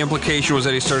corrected it. The implication was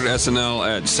that he started SNL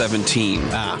at 17.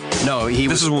 No, he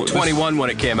was 21 when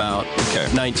it came out. Okay.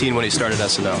 19 when he started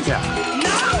SNL.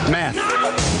 Yeah. Man.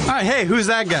 All right, hey, who's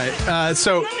that guy?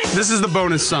 So this is the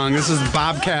bonus song. This is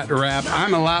Bobcat Rap.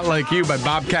 I'm a Lot Like You by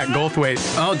Bobcat Goldthwait.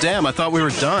 Oh, damn, I thought we were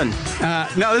done.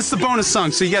 No, this is the bonus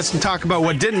song, so you guys can talk about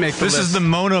what didn't make the list. This is the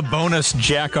Mona bonus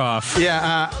jack-off.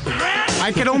 Yeah,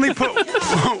 I could only put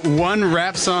one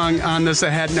rap song on this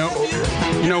that had no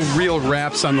real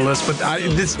raps on the list,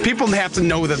 but people have to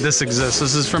know that this exists.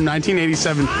 This is from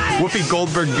 1987 Whoopi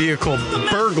Goldberg vehicle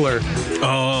Burglar.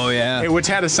 Oh, yeah. Which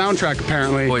had a soundtrack,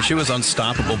 apparently. Boy, she was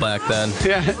unstoppable back then.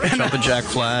 Yeah. Jumpin' Jack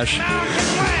Flash.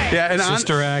 Yeah, and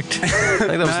Sister Act. I think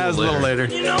that was a little later.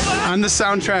 On the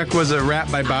soundtrack was a rap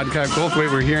by Bobcat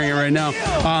Goldthwait. We're hearing it right now.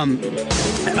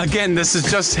 Again, this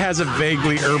just has a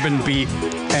vaguely urban beat,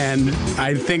 and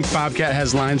I think Bobcat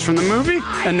has lines from the movie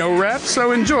and no rap,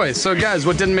 so enjoy. So, guys,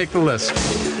 what didn't make the list?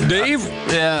 Dave?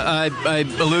 Yeah, I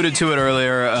alluded to it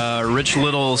earlier. Rich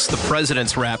Little's The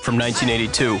President's Rap from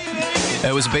 1982.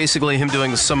 It was basically him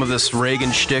doing some of this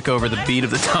Reagan shtick over the beat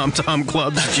of the Tom Tom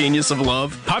Club's Genius of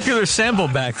Love. Popular sample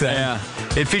back then. Yeah.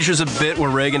 It features a bit where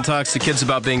Reagan talks to kids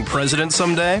about being president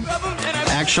someday.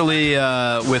 Actually,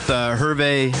 with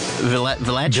Hervé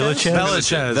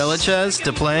Villachez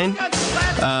to Plain.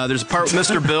 There's a part with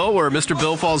Mr. Bill where Mr.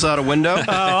 Bill falls out a window.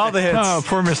 Oh, all the hits. Oh,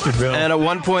 poor Mr. Bill. And at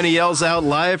one point he yells out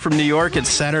live from New York, it's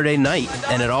Saturday night.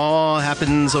 And it all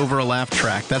happens over a laugh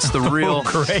track. That's the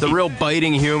real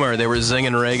biting humor they were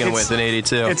zinging Reagan with in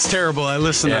 82. It's terrible. I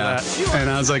listened to that, and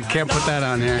I was like, can't put that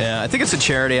on here. Yeah, I think it's a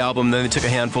charity album. Then they took a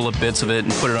handful of bits of it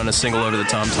and put it on a single over the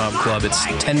Tom Tom Club. It's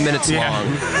 10 minutes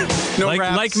long.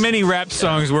 Like many rap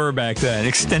songs were back then,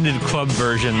 extended club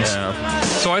versions. Yeah.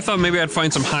 So I thought maybe I'd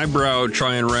find some highbrow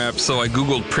try and rap, so I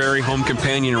Googled Prairie Home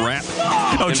Companion rap.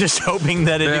 Oh, just hoping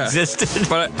that it existed.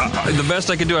 But the best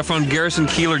I could do, I found Garrison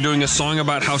Keillor doing a song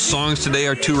about how songs today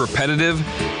are too repetitive,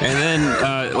 and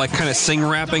then like kind of sing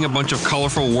rapping a bunch of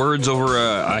colorful words over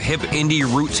a hip indie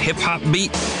roots hip hop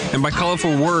beat. And by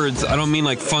colorful words, I don't mean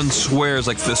like fun swears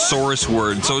like thesaurus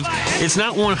words. So it's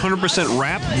not 100%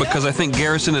 rap, because I think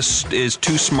Garrison is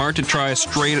too smart to try a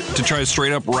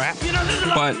straight up rap,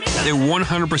 but it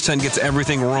 100% gets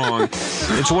everything wrong.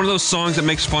 It's one of those songs that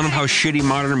makes fun of how shitty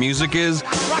modern music is,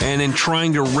 and in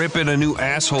trying to rip it a new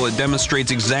asshole, it demonstrates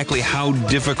exactly how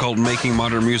difficult making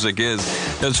modern music is.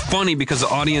 It's funny because the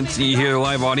audience, you hear the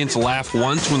live audience laugh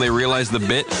once when they realize the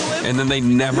bit, and then they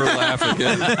never laugh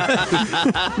again.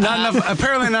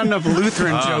 Apparently not enough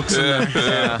Lutheran jokes in there.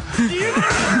 Yeah.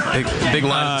 Big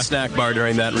line at the snack bar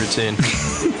during that routine.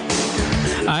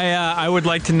 I would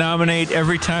like to nominate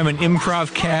every time an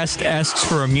improv cast asks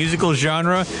for a musical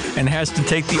genre and has to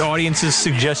take the audience's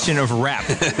suggestion of rap.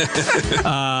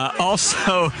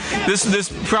 Also,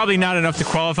 this probably not enough to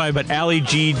qualify, but Ali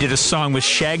G did a song with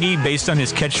Shaggy based on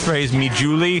his catchphrase "Me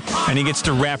Julie," and he gets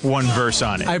to rap one verse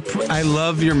on it. I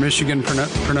love your Michigan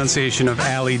pronunciation of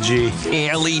Ali G.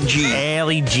 Ali G.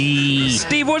 Ali G.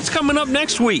 Steve, what's coming up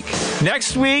next week?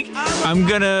 Next week, I'm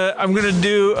gonna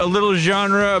do a little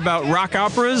genre about rock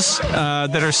operas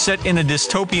that are set in a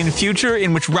dystopian future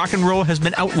in which rock and roll has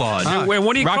been outlawed.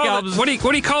 What do you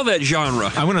call that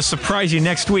genre? I'm going to surprise you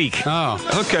next week. Oh,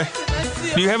 okay.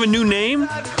 Do you have a new name?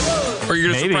 Or you're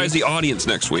going to surprise the audience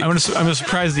next week? I'm going to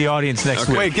surprise the audience next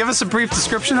week. Wait, give us a brief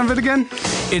description of it again.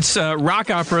 It's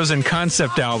rock operas and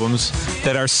concept albums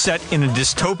that are set in a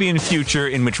dystopian future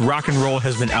in which rock and roll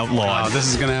has been outlawed. Oh, this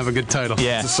is going to have a good title.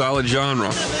 Yeah. It's a solid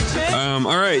genre.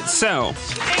 All right, so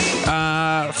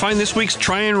find this week's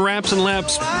Try and Raps and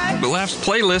Laps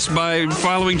playlist by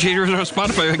following JD Riznar on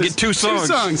Spotify. I get 2 songs. 2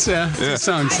 songs, yeah. 2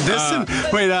 songs.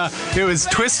 It was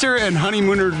Twister and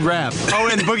Honeymooner Rap. Oh,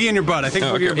 and Boogie in Your Butt. I think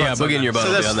Boogie in Your Butt. Yeah, Boogie in Your Butt.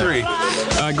 So that's 3.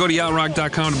 Go to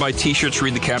yachtrock.com to buy t-shirts,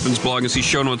 read the Captain's blog, and see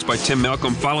show notes by Tim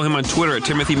Malcolm. Follow him on Twitter at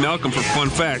Timothy Malcolm for fun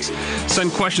facts.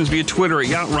 Send questions via Twitter at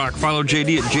Yacht Rock. Follow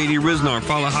JD at JD Riznar.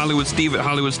 Follow Hollywood Steve at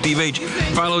Hollywood Steve H.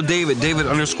 Follow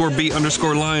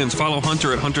David_B_Lions. Follow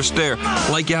Hunter at Hunter Stare.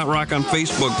 Like Yacht Rock on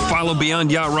Facebook. Follow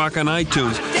Beyond Yacht Rock on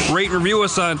iTunes. Rate and review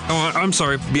us on,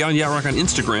 Beyond Yacht Rock on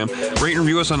Instagram. Rate and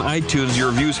review us on iTunes.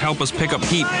 Your reviews help us pick up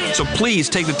heat. So please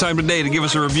take the time today to give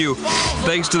us a review.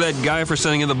 Thanks to that guy for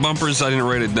sending in the bumpers. I didn't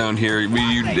write it down here.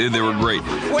 They were great.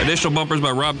 Additional bumpers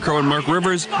by Rob Crow and Mark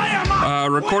Rivers.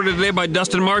 Recorded today by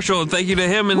Dustin Marshall. And thank you to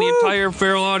him and the entire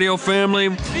Feral Audio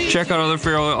family. Check out other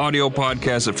Feral Audio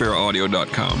podcasts at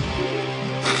feralaudio.com.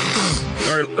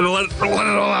 All right, let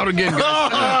it all out again,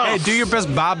 guys. Hey, do your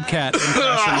best Bobcat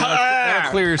impression.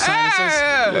 That'll clear your sinuses.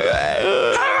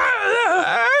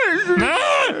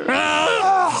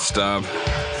 Stop.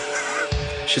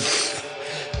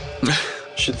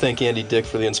 Should thank Andy Dick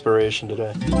for the inspiration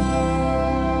today.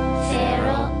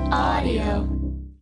 Feral Audio.